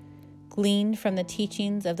knowledge, gleaned from the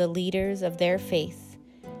teachings of the leaders of their faith,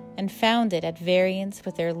 and found it at variance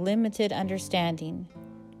with their limited understanding,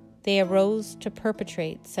 they arose to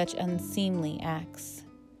perpetrate such unseemly acts.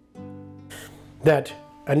 That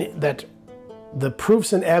the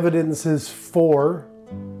proofs and evidences for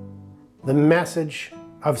the message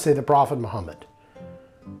of, say, the Prophet Muhammad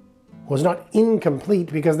was not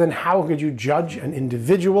incomplete, because then how could you judge an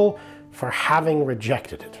individual for having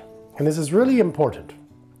rejected it? And this is really important,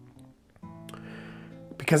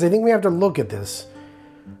 because I think we have to look at this,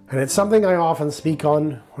 and it's something I often speak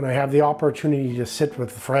on when I have the opportunity to sit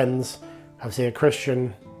with friends of, say, a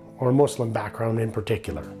Christian or a Muslim background in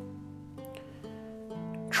particular.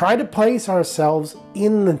 Try to place ourselves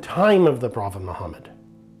in the time of the Prophet Muhammad,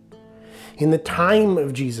 in the time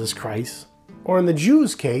of Jesus Christ, or in the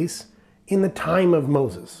Jews' case, in the time of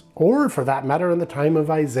Moses, or for that matter, in the time of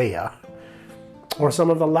Isaiah, or some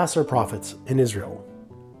of the lesser prophets in Israel.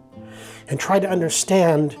 And try to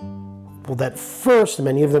understand, well, that first,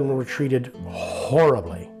 many of them were treated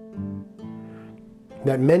horribly.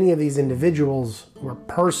 That many of these individuals were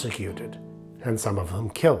persecuted, and some of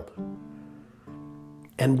them killed.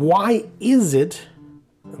 And why is it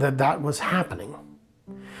that that was happening?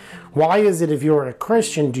 Why is it, if you're a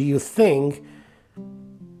Christian, do you think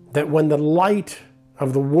that when the light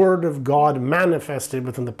of the Word of God manifested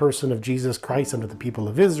within the person of Jesus Christ unto the people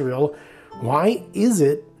of Israel, why is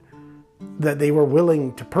it that they were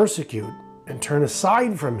willing to persecute and turn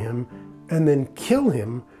aside from him and then kill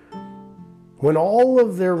him, when all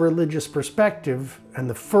of their religious perspective and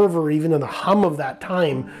the fervor, even in the hum of that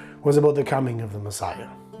time, was about the coming of the Messiah?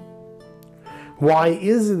 Why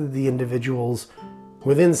is it that the individuals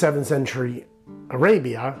within 7th century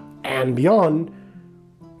Arabia and beyond,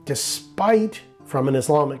 despite, from an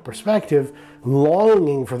Islamic perspective,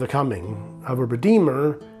 longing for the coming of a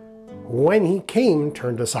Redeemer, when he came,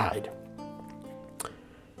 turned aside?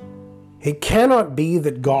 It cannot be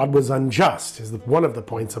that God was unjust, is one of the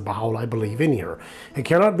points of Baha'u'llah, I believe, in here. It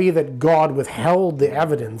cannot be that God withheld the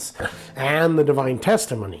evidence and the divine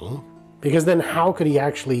testimony, because then how could he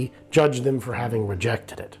actually judge them for having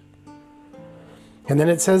rejected it? And then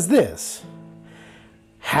it says this,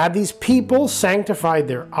 had these people sanctified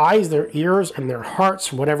their eyes, their ears, and their hearts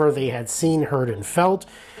from whatever they had seen, heard, and felt,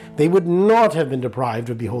 they would not have been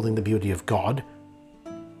deprived of beholding the beauty of God.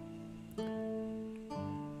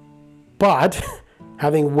 But,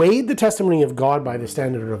 having weighed the testimony of God by the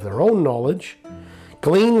standard of their own knowledge,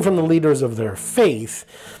 gleaned from the leaders of their faith,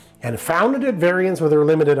 and found it at variance with their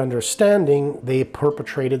limited understanding, they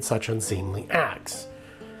perpetrated such unseemly acts.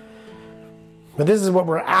 But this is what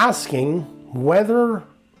we're asking, whether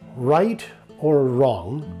right or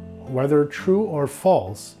wrong, whether true or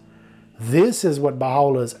false, this is what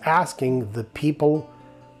Baha'u'llah is asking the people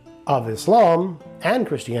of Islam and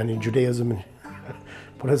Christianity, Judaism, and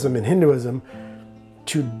Buddhism and Hinduism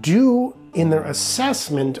to do in their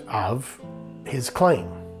assessment of his claim.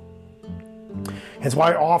 It's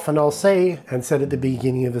why often I'll say, and said at the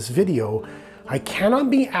beginning of this video, I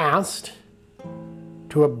cannot be asked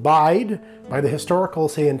to abide by the historical,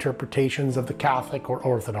 say, interpretations of the Catholic or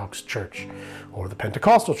Orthodox Church, or the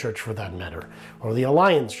Pentecostal Church for that matter, or the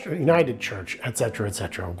Alliance, United Church, etc.,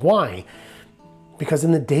 etc. Why? Because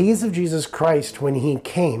in the days of Jesus Christ, when he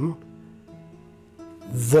came,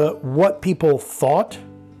 what people thought,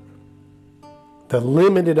 the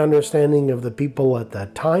limited understanding of the people at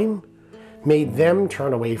that time, made them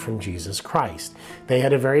turn away from Jesus Christ. They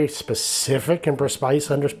had a very specific and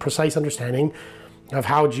precise understanding of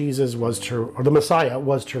how Jesus was to, or the Messiah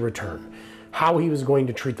was to return, how he was going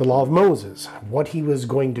to treat the law of Moses, what he was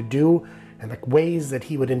going to do, and the ways that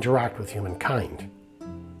he would interact with humankind.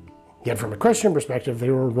 Yet from a Christian perspective, they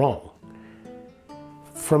were wrong.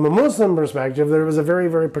 From a Muslim perspective, there was a very,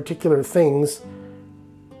 very particular things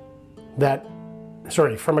that,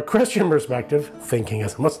 from a Christian perspective, thinking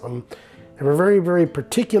as a Muslim, there were very, very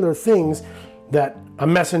particular things that a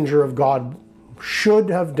messenger of God should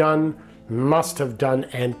have done, must have done,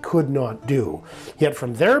 and could not do. Yet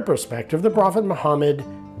from their perspective, the Prophet Muhammad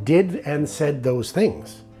did and said those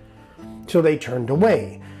things. So they turned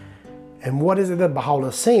away. And what is it that Baha'u'llah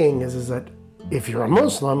is saying is that if you're a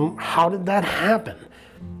Muslim, how did that happen?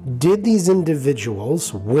 Did these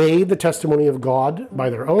individuals weigh the testimony of God by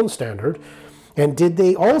their own standard? And did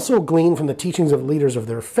they also glean from the teachings of leaders of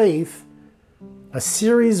their faith a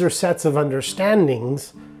series or sets of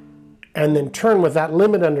understandings, and then turn with that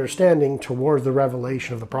limited understanding towards the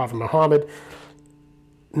revelation of the Prophet Muhammad,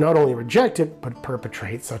 not only reject it, but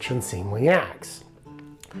perpetrate such unseemly acts?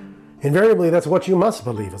 Invariably, that's what you must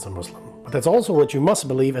believe as a Muslim. But that's also what you must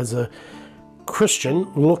believe as a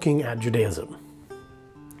Christian looking at Judaism.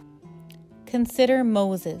 Consider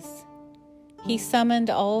Moses. He summoned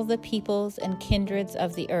all the peoples and kindreds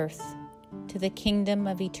of the earth to the kingdom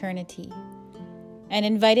of eternity, and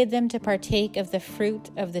invited them to partake of the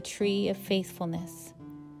fruit of the tree of faithfulness.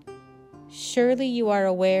 Surely you are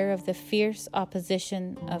aware of the fierce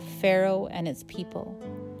opposition of Pharaoh and its people,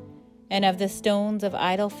 and of the stones of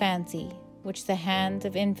idle fancy which the hands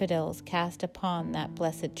of infidels cast upon that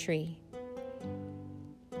blessed tree.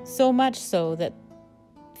 So much so that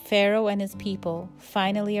Pharaoh and his people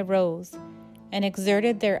finally arose and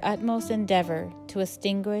exerted their utmost endeavor to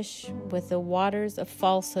extinguish with the waters of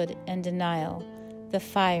falsehood and denial the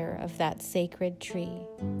fire of that sacred tree.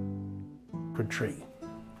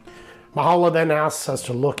 Baha'u'llah then asks us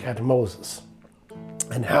to look at Moses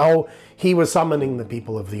and how he was summoning the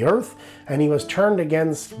people of the earth, and he was turned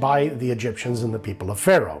against by the Egyptians and the people of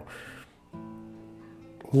Pharaoh.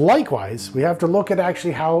 Likewise, we have to look at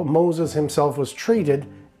actually how Moses himself was treated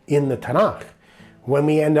in the Tanakh. When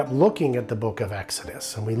we end up looking at the book of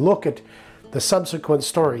Exodus, and we look at the subsequent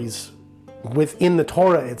stories within the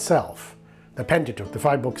Torah itself, the Pentateuch, the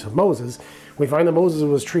 5 books of Moses, we find that Moses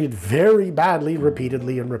was treated very badly,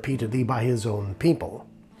 repeatedly by his own people.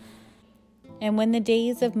 And when the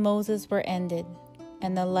days of Moses were ended,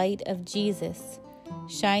 and the light of Jesus,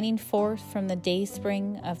 shining forth from the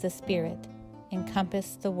dayspring of the Spirit,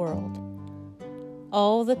 encompassed the world,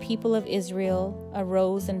 all the people of Israel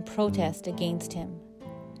arose in protest against him.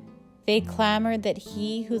 They clamored that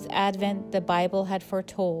he whose advent the Bible had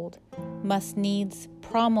foretold must needs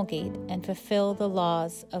promulgate and fulfill the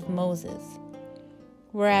laws of Moses,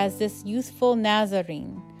 whereas this youthful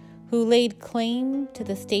Nazarene, who laid claim to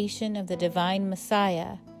the station of the divine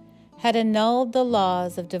Messiah, had annulled the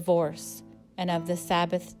laws of divorce and of the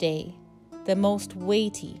Sabbath day, the most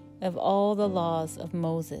weighty of all the laws of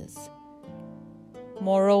Moses.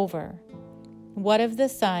 Moreover, what of the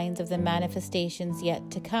signs of the manifestations yet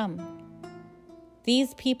to come?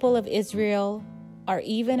 These people of Israel are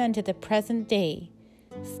even unto the present day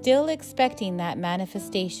still expecting that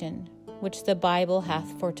manifestation which the Bible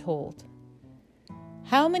hath foretold.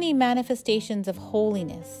 How many manifestations of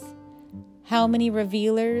holiness, how many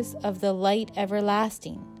revealers of the light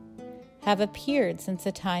everlasting have appeared since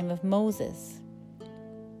the time of Moses?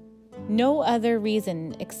 No other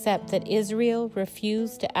reason except that Israel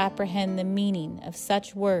refused to apprehend the meaning of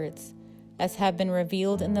such words as have been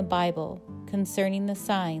revealed in the Bible concerning the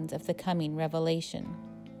signs of the coming revelation.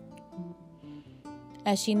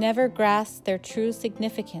 As she never grasped their true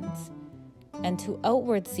significance, and to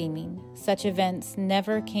outward seeming such events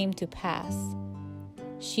never came to pass,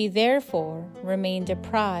 she therefore remained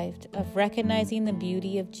deprived of recognizing the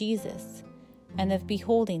beauty of Jesus and of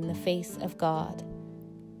beholding the face of God,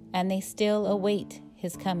 and they still await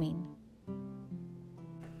his coming.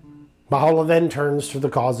 Baha'u'llah then turns to the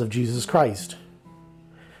cause of Jesus Christ,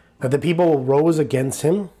 that the people rose against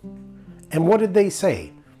him. And what did they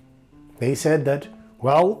say? They said that,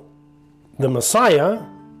 well, the Messiah,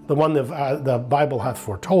 the one that the Bible hath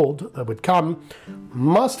foretold that would come,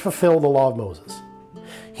 must fulfill the law of Moses.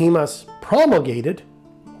 He must promulgate it,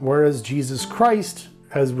 whereas Jesus Christ,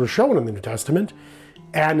 as we're shown in the New Testament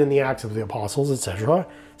and in the Acts of the Apostles, etc.,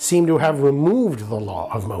 seem to have removed the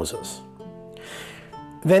law of Moses.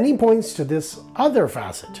 Then he points to this other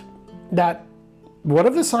facet, that what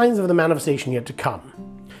are the signs of the manifestation yet to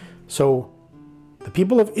come? So the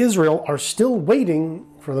people of Israel are still waiting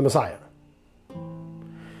for the Messiah.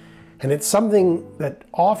 And it's something that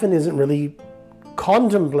often isn't really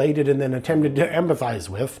contemplated and then attempted to empathize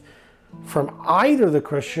with from either the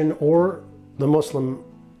Christian or the Muslim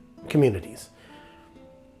communities,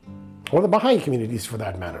 or the Baha'i communities for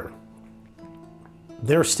that matter.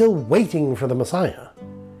 They're still waiting for the Messiah.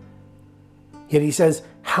 Yet he says,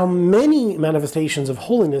 how many manifestations of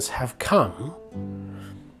holiness have come?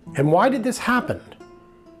 And why did this happen?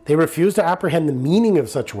 They refused to apprehend the meaning of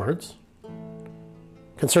such words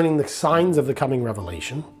concerning the signs of the coming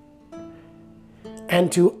revelation, and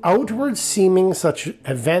to outward seeming such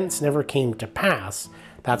events never came to pass.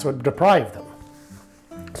 That's what deprived them.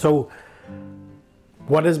 So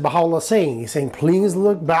what is Baha'u'llah saying? He's saying, please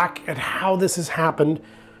look back at how this has happened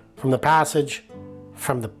from the passage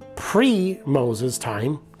from the pre-Moses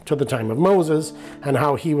time to the time of Moses, and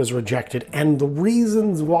how he was rejected, and the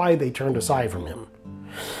reasons why they turned aside from him.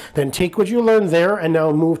 Then take what you learned there and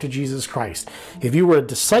now move to Jesus Christ. If you were a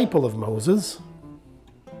disciple of Moses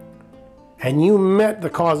and you met the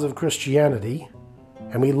cause of Christianity,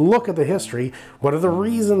 and we look at the history, what are the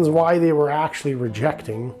reasons why they were actually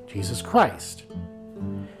rejecting Jesus Christ?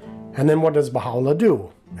 And then what does Baha'u'llah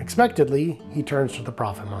do? Expectedly, he turns to the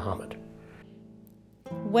Prophet Muhammad.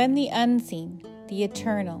 When the unseen, the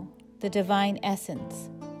eternal, the divine essence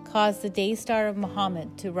caused the day star of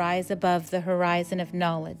Muhammad to rise above the horizon of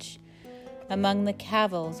knowledge, among the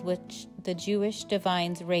cavils which the Jewish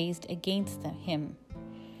divines raised against him,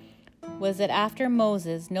 was that after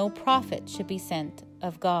Moses no prophet should be sent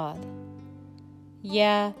of God.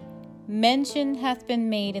 Yea, mention hath been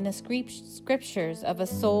made in the scriptures of a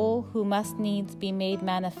soul who must needs be made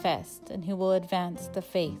manifest, and who will advance the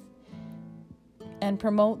faith and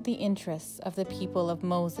promote the interests of the people of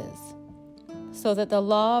Moses, so that the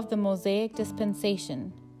law of the Mosaic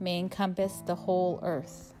dispensation may encompass the whole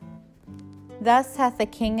earth. Thus hath the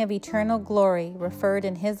King of eternal glory referred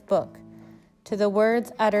in his book to the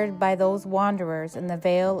words uttered by those wanderers in the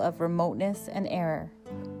veil of remoteness and error.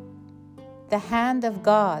 The hand of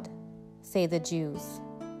God, say the Jews,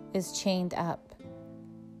 is chained up.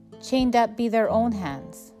 Chained up be their own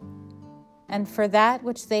hands, and for that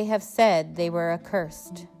which they have said they were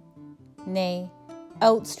accursed. Nay,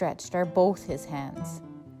 outstretched are both his hands.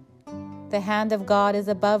 The hand of God is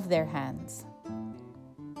above their hands.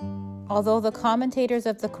 Although the commentators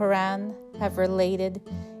of the Qur'an have related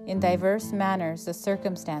in diverse manners the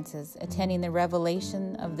circumstances attending the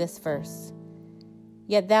revelation of this verse,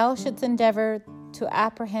 yet thou shouldst endeavor to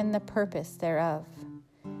apprehend the purpose thereof.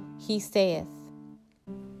 He saith,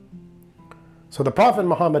 so the Prophet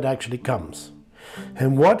Muhammad actually comes.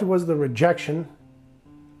 And what was the rejection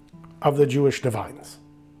of the Jewish divines?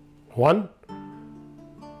 1,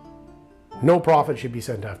 no prophet should be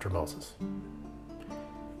sent after Moses.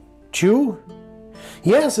 2,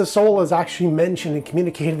 yes, a soul is actually mentioned and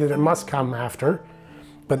communicated that it must come after,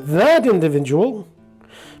 but that individual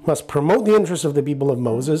must promote the interests of the people of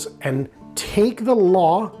Moses and take the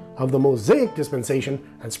law of the Mosaic dispensation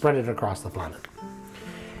and spread it across the planet.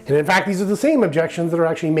 And in fact, these are the same objections that are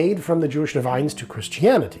actually made from the Jewish divines to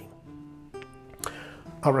Christianity,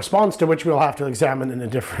 a response to which we'll have to examine in a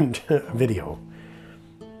different video.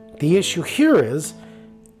 The issue here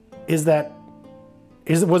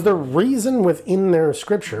was there reason within their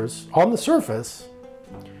scriptures on the surface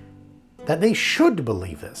that they should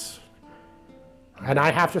believe this? And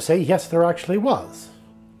I have to say, yes, there actually was.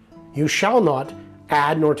 You shall not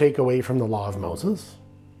add nor take away from the law of Moses,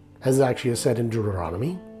 as it actually is said in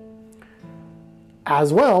Deuteronomy.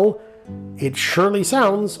 As well, it surely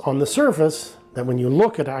sounds on the surface that when you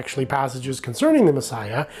look at actually passages concerning the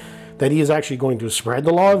Messiah, that he is actually going to spread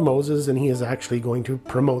the law of Moses and he is actually going to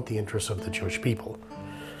promote the interests of the Jewish people.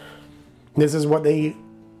 This is what they,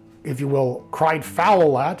 if you will, cried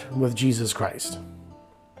foul at with Jesus Christ.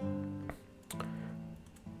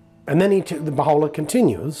 And then the Baha'u'llah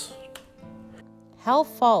continues. How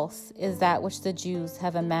false is that which the Jews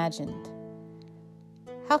have imagined?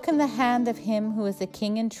 How can the hand of him who is the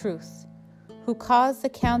king in truth, who caused the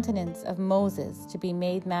countenance of Moses to be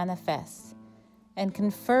made manifest, and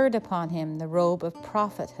conferred upon him the robe of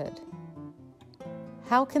prophethood,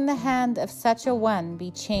 how can the hand of such a one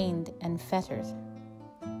be chained and fettered?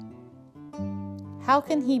 How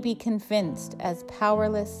can he be convinced as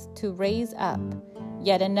powerless to raise up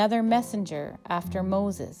yet another messenger after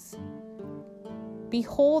Moses?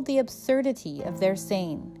 Behold the absurdity of their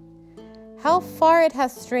saying. How far it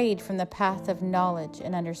hath strayed from the path of knowledge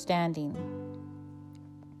and understanding.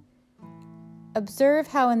 Observe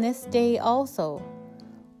how in this day also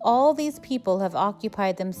all these people have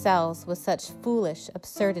occupied themselves with such foolish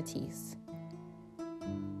absurdities.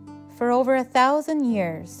 For over 1,000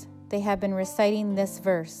 years they have been reciting this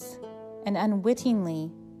verse and unwittingly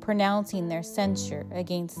pronouncing their censure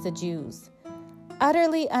against the Jews,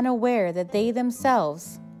 utterly unaware that they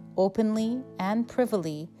themselves, openly and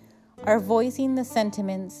privily, are voicing the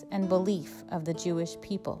sentiments and belief of the Jewish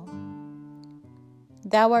people.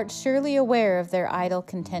 Thou art surely aware of their idle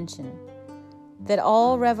contention, that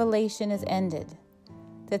all revelation is ended,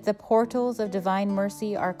 that the portals of divine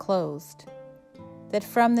mercy are closed, that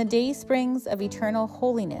from the day springs of eternal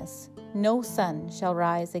holiness no sun shall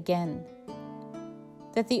rise again,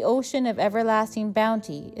 that the ocean of everlasting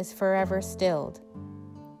bounty is forever stilled,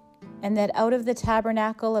 and that out of the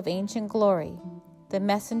tabernacle of ancient glory the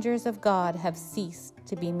messengers of God have ceased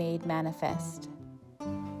to be made manifest.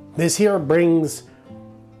 This here brings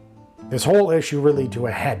this whole issue really to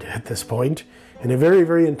a head at this point in a very,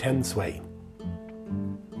 very intense way.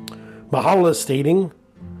 Baha'u'llah is stating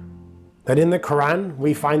that in the Qur'an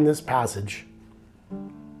we find this passage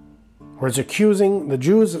where it's accusing the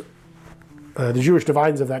Jews, the Jewish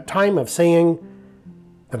divines of that time, of saying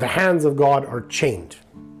that the hands of God are chained.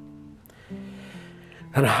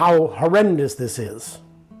 And how horrendous this is.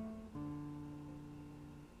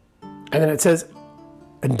 And then it says,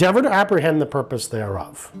 endeavor to apprehend the purpose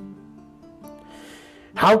thereof.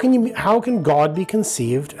 How can God be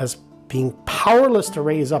conceived as being powerless to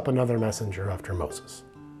raise up another messenger after Moses?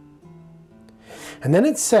 And then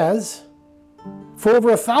it says, for over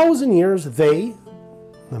 1,000 years they,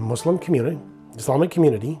 the Muslim community, Islamic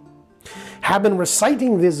community, have been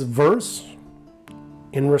reciting this verse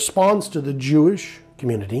in response to the Jewish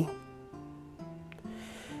community.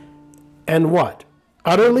 And what?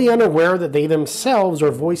 Utterly unaware that they themselves are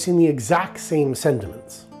voicing the exact same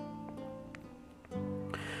sentiments.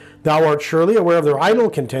 Thou art surely aware of their idle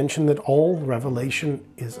contention that all revelation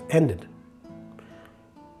is ended.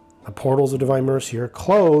 The portals of divine mercy are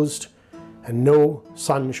closed, and no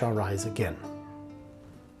sun shall rise again.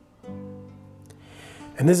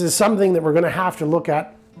 And this is something that we're going to have to look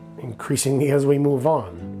at increasingly as we move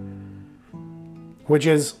on. Which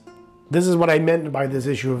is, this is what I meant by this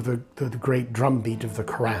issue of the great drumbeat of the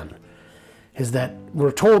Qur'an, is that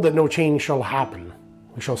we're told that no change shall happen.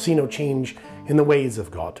 We shall see no change in the ways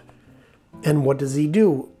of God. And what does he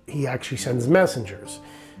do? He actually sends messengers.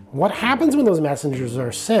 What happens when those messengers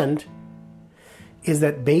are sent is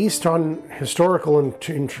that based on historical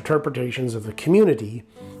interpretations of the community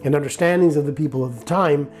and understandings of the people of the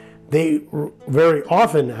time, they very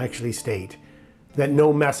often actually state that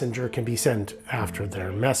no messenger can be sent after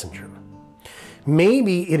their messenger.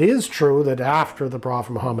 Maybe it is true that after the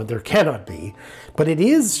Prophet Muhammad there cannot be, but it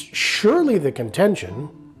is surely the contention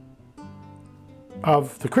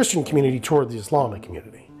of the Christian community toward the Islamic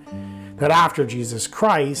community, that after Jesus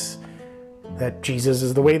Christ, that Jesus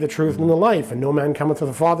is the way, the truth, and the life, and no man cometh to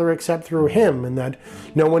the Father except through him, and that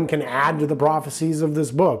no one can add to the prophecies of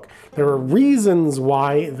this book. There are reasons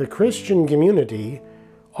why the Christian community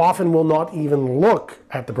often will not even look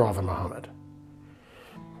at the Prophet Muhammad.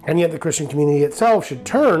 And yet the Christian community itself should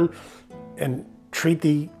turn and treat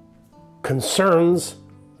the concerns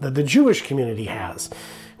that the Jewish community has,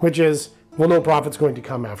 which is, well, no prophet's going to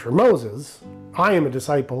come after Moses. I am a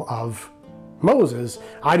disciple of Moses,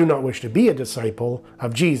 I do not wish to be a disciple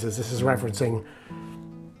of Jesus. This is referencing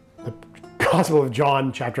the Gospel of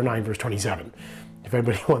John, chapter 9, verse 27, if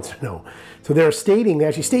anybody wants to know. So they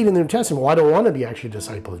actually state in the New Testament, well, I don't want to be actually a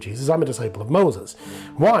disciple of Jesus. I'm a disciple of Moses.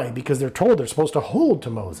 Why? Because they're told they're supposed to hold to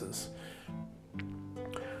Moses.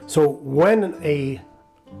 So when a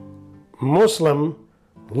Muslim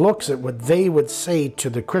looks at what they would say to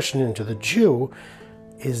the Christian and to the Jew,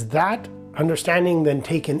 is that understanding then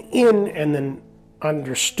taken in and then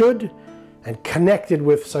understood and connected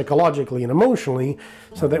with psychologically and emotionally,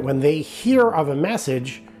 so that when they hear of a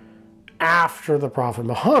message after the Prophet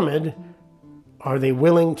Muhammad, are they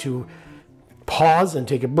willing to pause and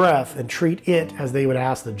take a breath and treat it as they would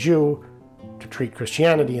ask the Jew to treat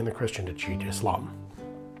Christianity and the Christian to treat Islam?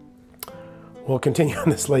 We'll continue on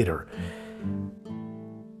this later.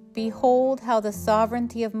 Behold how the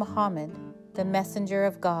sovereignty of Muhammad, the messenger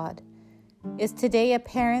of God, is today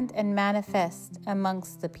apparent and manifest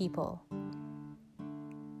amongst the people.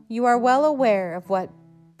 You are well aware of what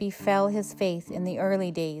befell his faith in the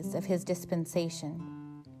early days of his dispensation.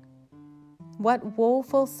 What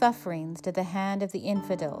woeful sufferings did the hand of the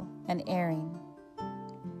infidel and erring,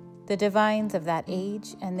 the divines of that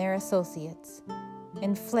age and their associates,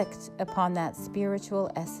 inflict upon that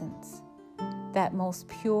spiritual essence, that most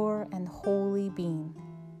pure and holy being.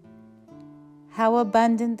 How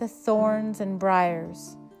abundant the thorns and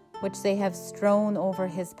briars which they have strewn over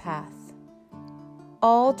his path.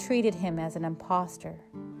 All treated him as an impostor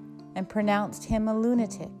and pronounced him a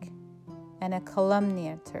lunatic and a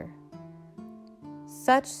calumniator.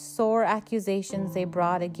 Such sore accusations they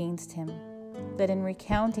brought against him, that in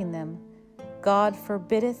recounting them, God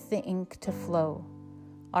forbiddeth the ink to flow,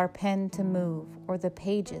 our pen to move, or the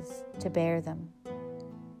pages to bear them.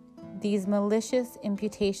 These malicious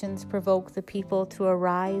imputations provoke the people to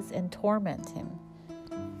arise and torment him.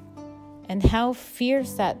 And how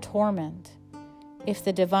fierce that torment, if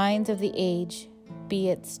the divines of the age be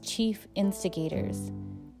its chief instigators,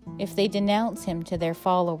 if they denounce him to their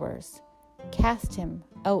followers, cast him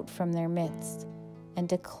out from their midst, and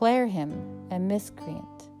declare him a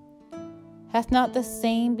miscreant. Hath not the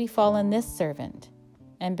same befallen this servant,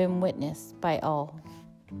 and been witnessed by all?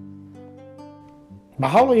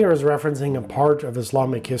 Baha'u'llah here is referencing a part of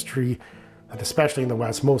Islamic history that, especially in the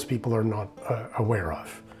West, most people are not aware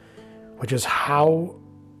of, which is how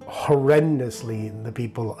horrendously the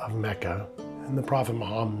people of Mecca and the Prophet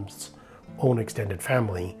Muhammad's own extended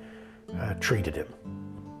family treated him.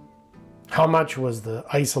 How much was the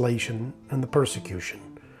isolation and the persecution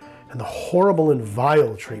and the horrible and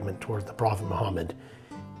vile treatment towards the Prophet Muhammad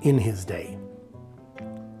in his day.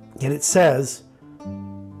 Yet it says,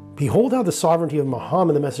 behold how the sovereignty of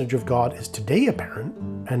Muhammad, the messenger of God, is today apparent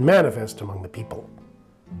and manifest among the people.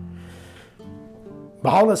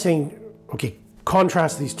 Baha'u'llah is saying, okay,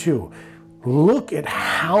 contrast these two. Look at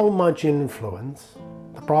how much influence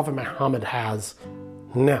the Prophet Muhammad has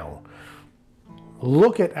now.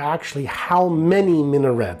 Look at actually how many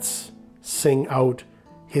minarets sing out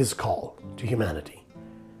his call to humanity.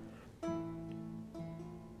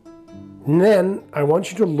 And then I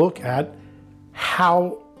want you to look at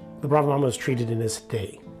how the Prophet Muhammad was treated in his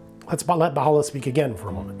day. Let's let Baha'u'llah speak again for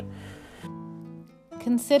a moment.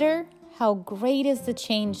 Consider how great is the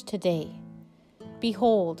change today.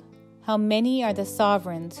 Behold, how many are the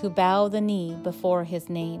sovereigns who bow the knee before his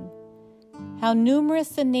name. How numerous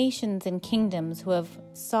the nations and kingdoms who have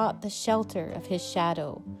sought the shelter of his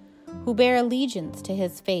shadow, who bear allegiance to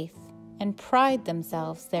his faith and pride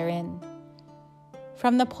themselves therein.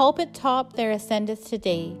 From the pulpit top there ascendeth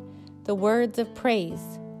today the words of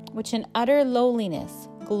praise, which in utter lowliness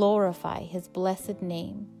glorify his blessed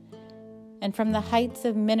name. And from the heights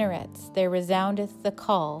of minarets there resoundeth the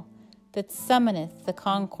call that summoneth the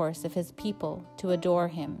concourse of his people to adore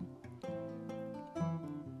him.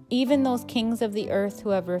 Even those kings of the earth who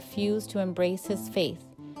have refused to embrace his faith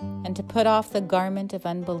and to put off the garment of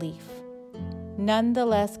unbelief, none the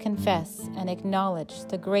less confess and acknowledge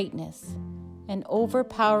the greatness and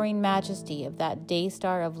overpowering majesty of that day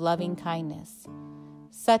star of loving kindness.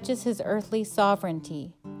 Such is his earthly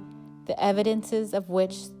sovereignty, the evidences of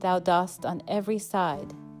which thou dost on every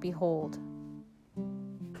side behold.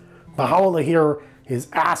 Baha'u'llah here is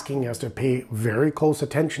asking us to pay very close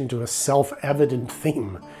attention to a self-evident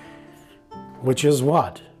theme, which is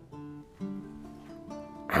what?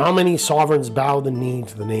 How many sovereigns bow the knee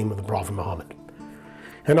to the name of the Prophet Muhammad?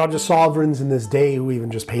 And not just sovereigns in this day who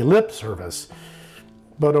even just pay lip service,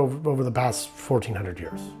 but over the past 1400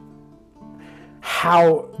 years.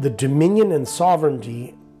 How the dominion and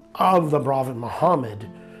sovereignty of the Prophet Muhammad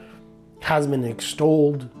has been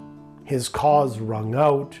extolled, his cause wrung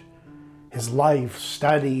out, his life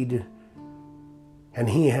studied, and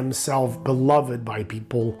he himself beloved by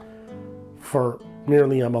people for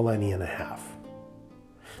nearly a millennia and a half.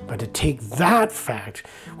 But to take that fact,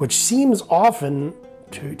 which seems often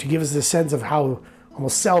to give us the sense of how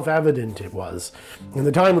almost self-evident it was in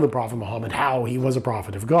the time of the Prophet Muhammad, how he was a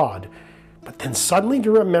prophet of God, but then suddenly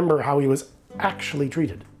to remember how he was actually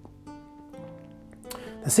treated.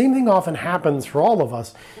 The same thing often happens for all of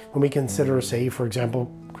us when we consider, say, for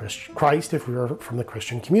example, Christ, if we are from the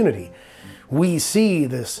Christian community. We see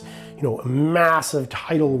this, massive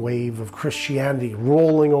tidal wave of Christianity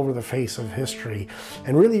rolling over the face of history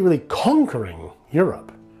and really, really conquering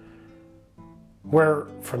Europe, where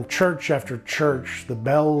from church after church, the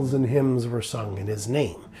bells and hymns were sung in his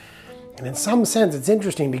name. And in some sense, it's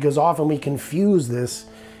interesting because often we confuse this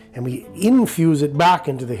and we infuse it back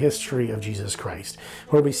into the history of Jesus Christ,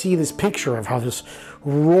 where we see this picture of how this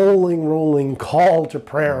rolling call to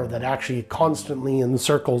prayer that actually constantly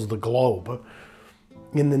encircles the globe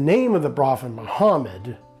in the name of the Prophet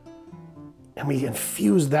Muhammad, and we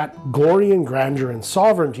infuse that glory and grandeur and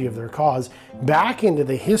sovereignty of their cause back into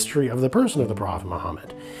the history of the person of the Prophet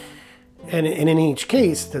Muhammad. And in each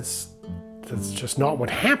case, that's just not what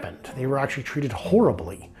happened. They were actually treated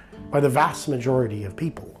horribly by the vast majority of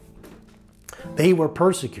people. They were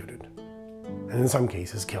persecuted, and in some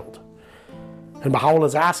cases killed. And Baha'u'llah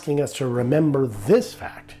is asking us to remember this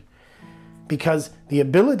fact, because the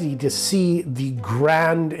ability to see the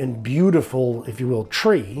grand and beautiful, if you will,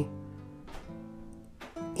 tree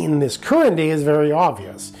in this current day is very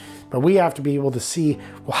obvious. But we have to be able to see,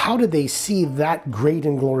 well, how did they see that great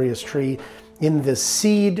and glorious tree in the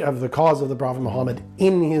seed of the cause of the Prophet Muhammad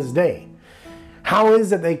in his day? How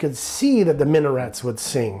is it they could see that the minarets would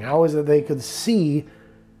sing? How is it they could see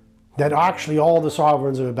that actually all the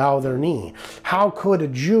sovereigns would bow their knee? How could a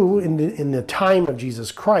Jew in the time of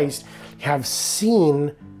Jesus Christ have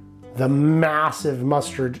seen the massive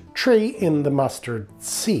mustard tree in the mustard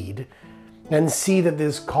seed and see that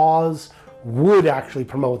this cause would actually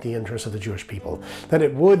promote the interests of the Jewish people, that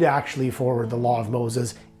it would actually forward the law of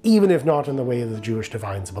Moses, even if not in the way the Jewish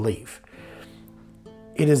divines believe?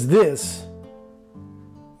 It is this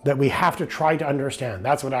that we have to try to understand.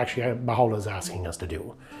 That's what actually Baha'u'llah is asking us to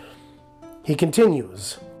do. He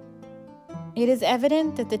continues, "It is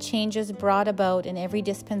evident that the changes brought about in every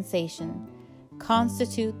dispensation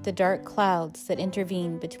constitute the dark clouds that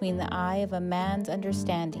intervene between the eye of a man's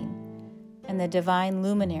understanding and the divine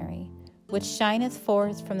luminary, which shineth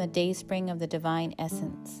forth from the dayspring of the divine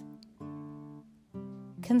essence.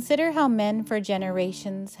 Consider how men for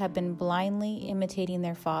generations have been blindly imitating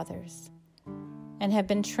their fathers, and have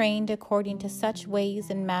been trained according to such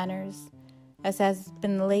ways and manners as has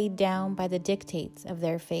been laid down by the dictates of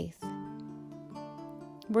their faith.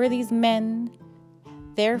 Were these men,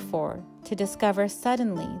 therefore, to discover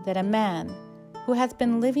suddenly that a man who hath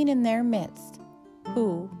been living in their midst,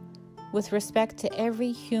 who, with respect to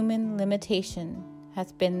every human limitation,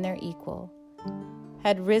 hath been their equal,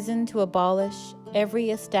 had risen to abolish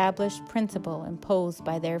every established principle imposed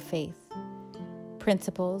by their faith,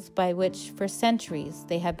 principles by which for centuries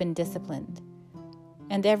they have been disciplined,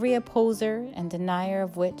 and every opposer and denier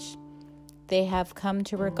of which they have come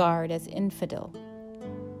to regard as infidel,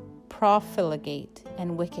 profligate,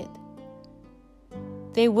 and wicked,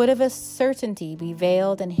 they would of a certainty be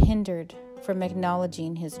veiled and hindered from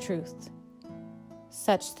acknowledging his truth.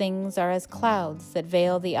 Such things are as clouds that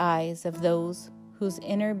veil the eyes of those whose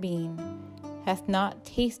inner being hath not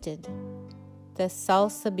tasted the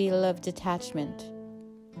salsabil of detachment,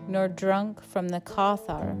 nor drunk from the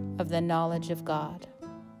Khatam of the knowledge of God.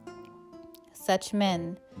 Such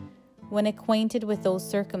men, when acquainted with those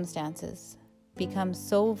circumstances, become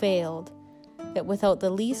so veiled that without the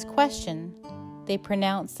least question they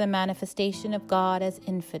pronounce the manifestation of God as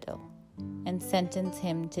infidel and sentence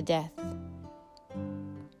him to death.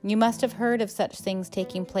 You must have heard of such things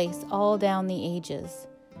taking place all down the ages,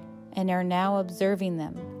 and are now observing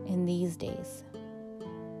them in these days.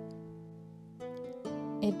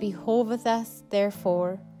 It behoveth us,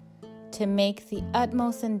 therefore, to make the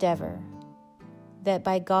utmost endeavor that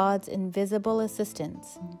by God's invisible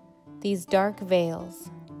assistance, these dark veils,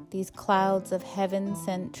 these clouds of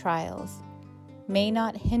heaven-sent trials, may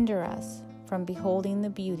not hinder us from beholding the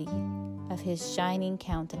beauty of his shining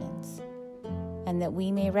countenance, and that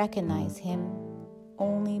we may recognize him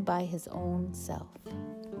only by his own self."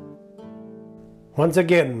 Once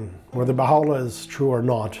again, whether Baha'u'llah is true or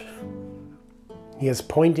not, he is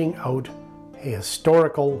pointing out a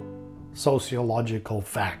historical, sociological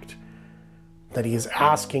fact that he is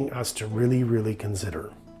asking us to really, really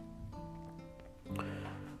consider.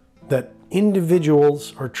 that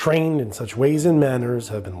individuals are trained in such ways and manners,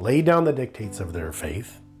 have been laid down the dictates of their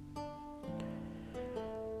faith.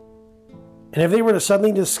 And if they were to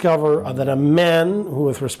suddenly discover that a man who,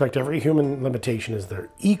 with respect to every human limitation, is their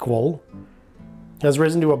equal, has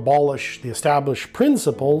risen to abolish the established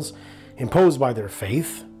principles imposed by their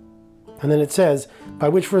faith, and then it says, by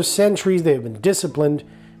which for centuries they have been disciplined,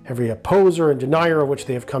 every opposer and denier of which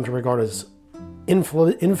they have come to regard as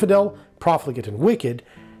infidel, profligate, and wicked,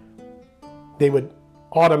 they would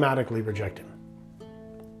automatically reject him.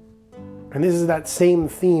 And this is that same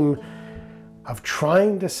theme of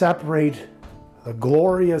trying to separate the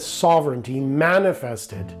glorious sovereignty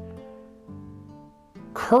manifested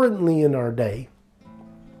currently in our day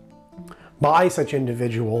by such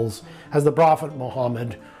individuals as the Prophet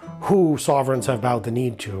Muhammad, who sovereigns have bowed the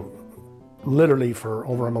knee to literally for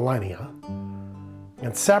over a millennia,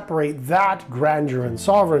 and separate that grandeur and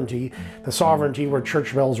sovereignty, the sovereignty where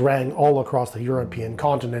church bells rang all across the European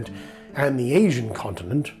continent and the Asian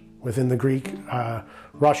continent within the Greek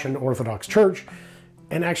Russian Orthodox Church,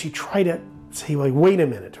 and actually try to say, like, wait a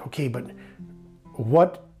minute, okay, but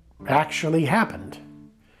what actually happened?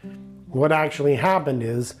 What actually happened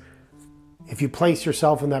is, if you place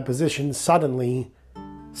yourself in that position, suddenly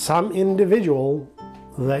some individual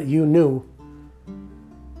that you knew,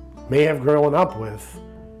 may have grown up with,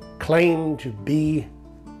 claimed to be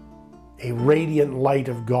a radiant light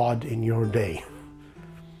of God in your day.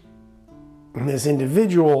 And this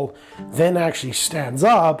individual then actually stands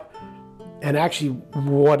up and actually,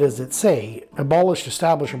 what does it say? Abolished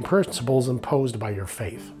establishment principles imposed by your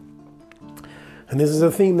faith. And this is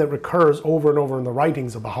a theme that recurs over and over in the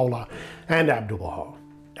writings of Baha'u'llah and Abdul-Baha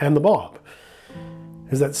and the Bab,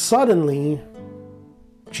 is that suddenly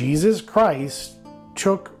Jesus Christ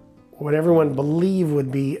took what everyone believed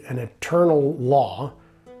would be an eternal law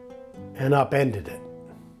and upended it.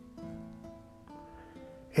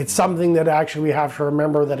 It's something that actually we have to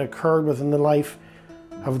remember that occurred within the life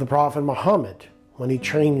of the Prophet Muhammad when he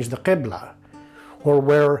changed the Qibla, or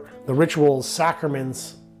where the rituals,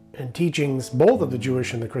 sacraments, and teachings, both of the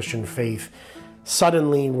Jewish and the Christian faith,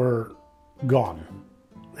 suddenly were gone.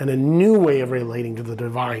 And a new way of relating to the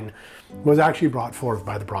divine was actually brought forth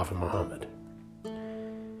by the Prophet Muhammad.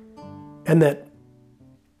 And that,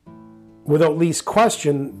 without least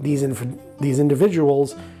question, these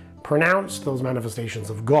individuals pronounced those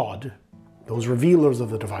manifestations of God, those revealers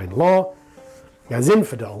of the divine law, as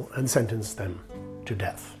infidel and sentenced them to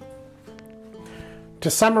death. To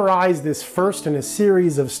summarize this first in a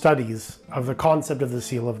series of studies of the concept of the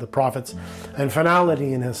seal of the prophets and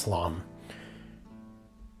finality in Islam,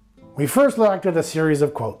 we first looked at a series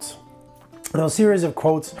of quotes. Those series of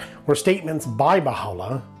quotes were statements by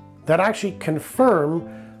Baha'u'llah that actually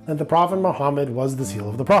confirm that the Prophet Muhammad was the seal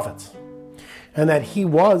of the prophets, and that he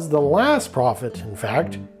was the last prophet, in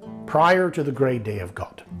fact, prior to the great day of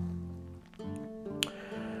God.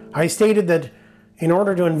 I stated that in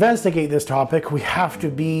order to investigate this topic, we have to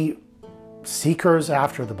be seekers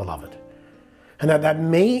after the beloved, and that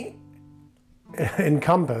may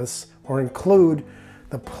encompass or include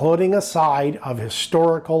the putting aside of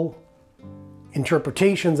historical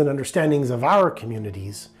interpretations and understandings of our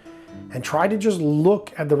communities, and try to just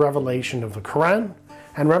look at the revelation of the Qur'an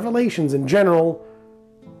and revelations in general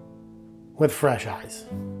with fresh eyes.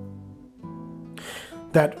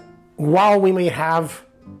 That while we may have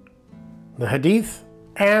the Hadith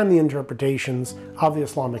and the interpretations of the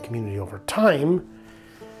Islamic community over time,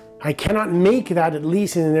 I cannot make that, at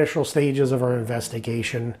least in the initial stages of our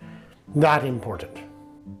investigation, that important.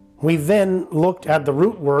 We then looked at the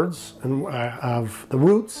root words, of the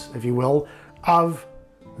roots, if you will, of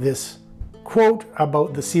this quote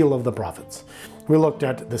about the seal of the prophets. We looked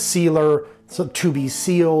at the sealer, so to be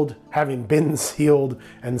sealed, having been sealed,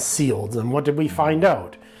 and sealed. And what did we find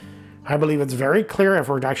out? I believe it's very clear, if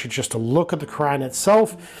we're actually just to look at the Quran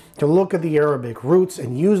itself, to look at the Arabic roots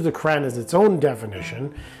and use the Quran as its own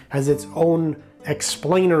definition, as its own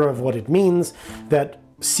explainer of what it means, that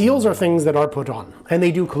seals are things that are put on, and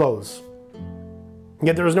they do close.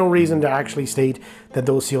 Yet there is no reason to actually state that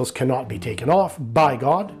those seals cannot be taken off by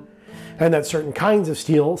God, and that certain kinds of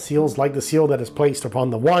seals like the seal that is placed upon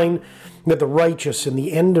the wine, that the righteous in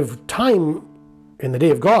the end of time, in the day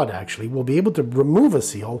of God actually, will be able to remove a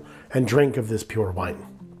seal and drink of this pure wine.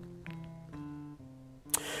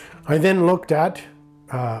 I then looked at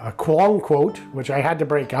a long quote, which I had to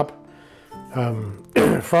break up,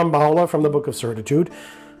 from Baha'u'llah, from the Book of Certitude,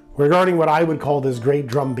 regarding what I would call this great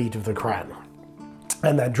drumbeat of the Quran.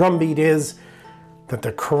 And that drumbeat is that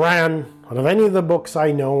the Quran, out of any of the books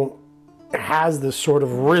I know, has this sort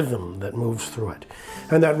of rhythm that moves through it.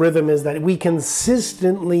 And that rhythm is that we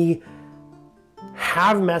consistently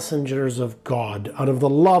have messengers of God, out of the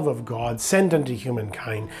love of God, sent unto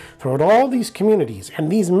humankind throughout all these communities.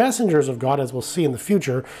 And these messengers of God, as we'll see in the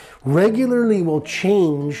future, regularly will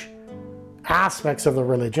change aspects of the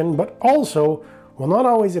religion, but also will not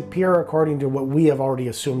always appear according to what we have already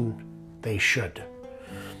assumed they should.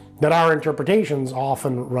 That our interpretations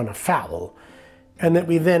often run afoul, and that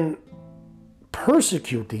we then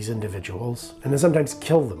persecute these individuals and then sometimes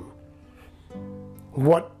kill them.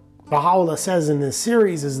 What Baha'u'llah says in this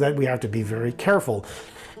series is that we have to be very careful.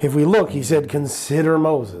 If we look, he said, consider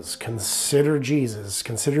Moses, consider Jesus,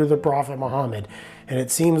 consider the Prophet Muhammad, and it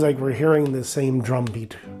seems like we're hearing the same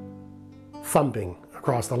drumbeat thumping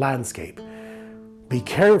across the landscape. Be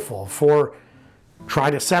careful, for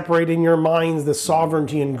try to separate in your minds the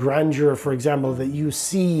sovereignty and grandeur, for example, that you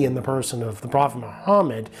see in the person of the Prophet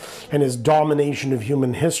Muhammad and his domination of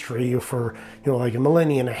human history for, like a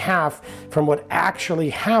millennia and a half, from what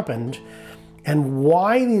actually happened and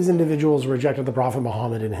why these individuals rejected the Prophet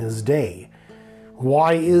Muhammad in his day.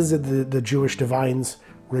 Why is it that the Jewish divines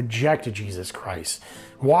rejected Jesus Christ?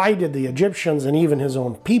 Why did the Egyptians and even his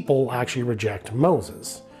own people actually reject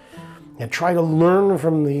Moses? And try to learn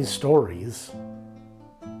from these stories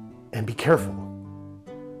and be careful.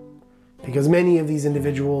 Because many of these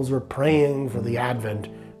individuals were praying for the advent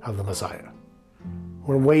of the Messiah.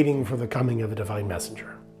 We're waiting for the coming of a divine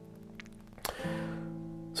messenger.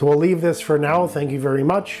 So we'll leave this for now. Thank you very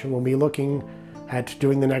much. And we'll be looking at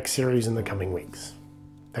doing the next series in the coming weeks.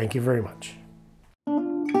 Thank you very much.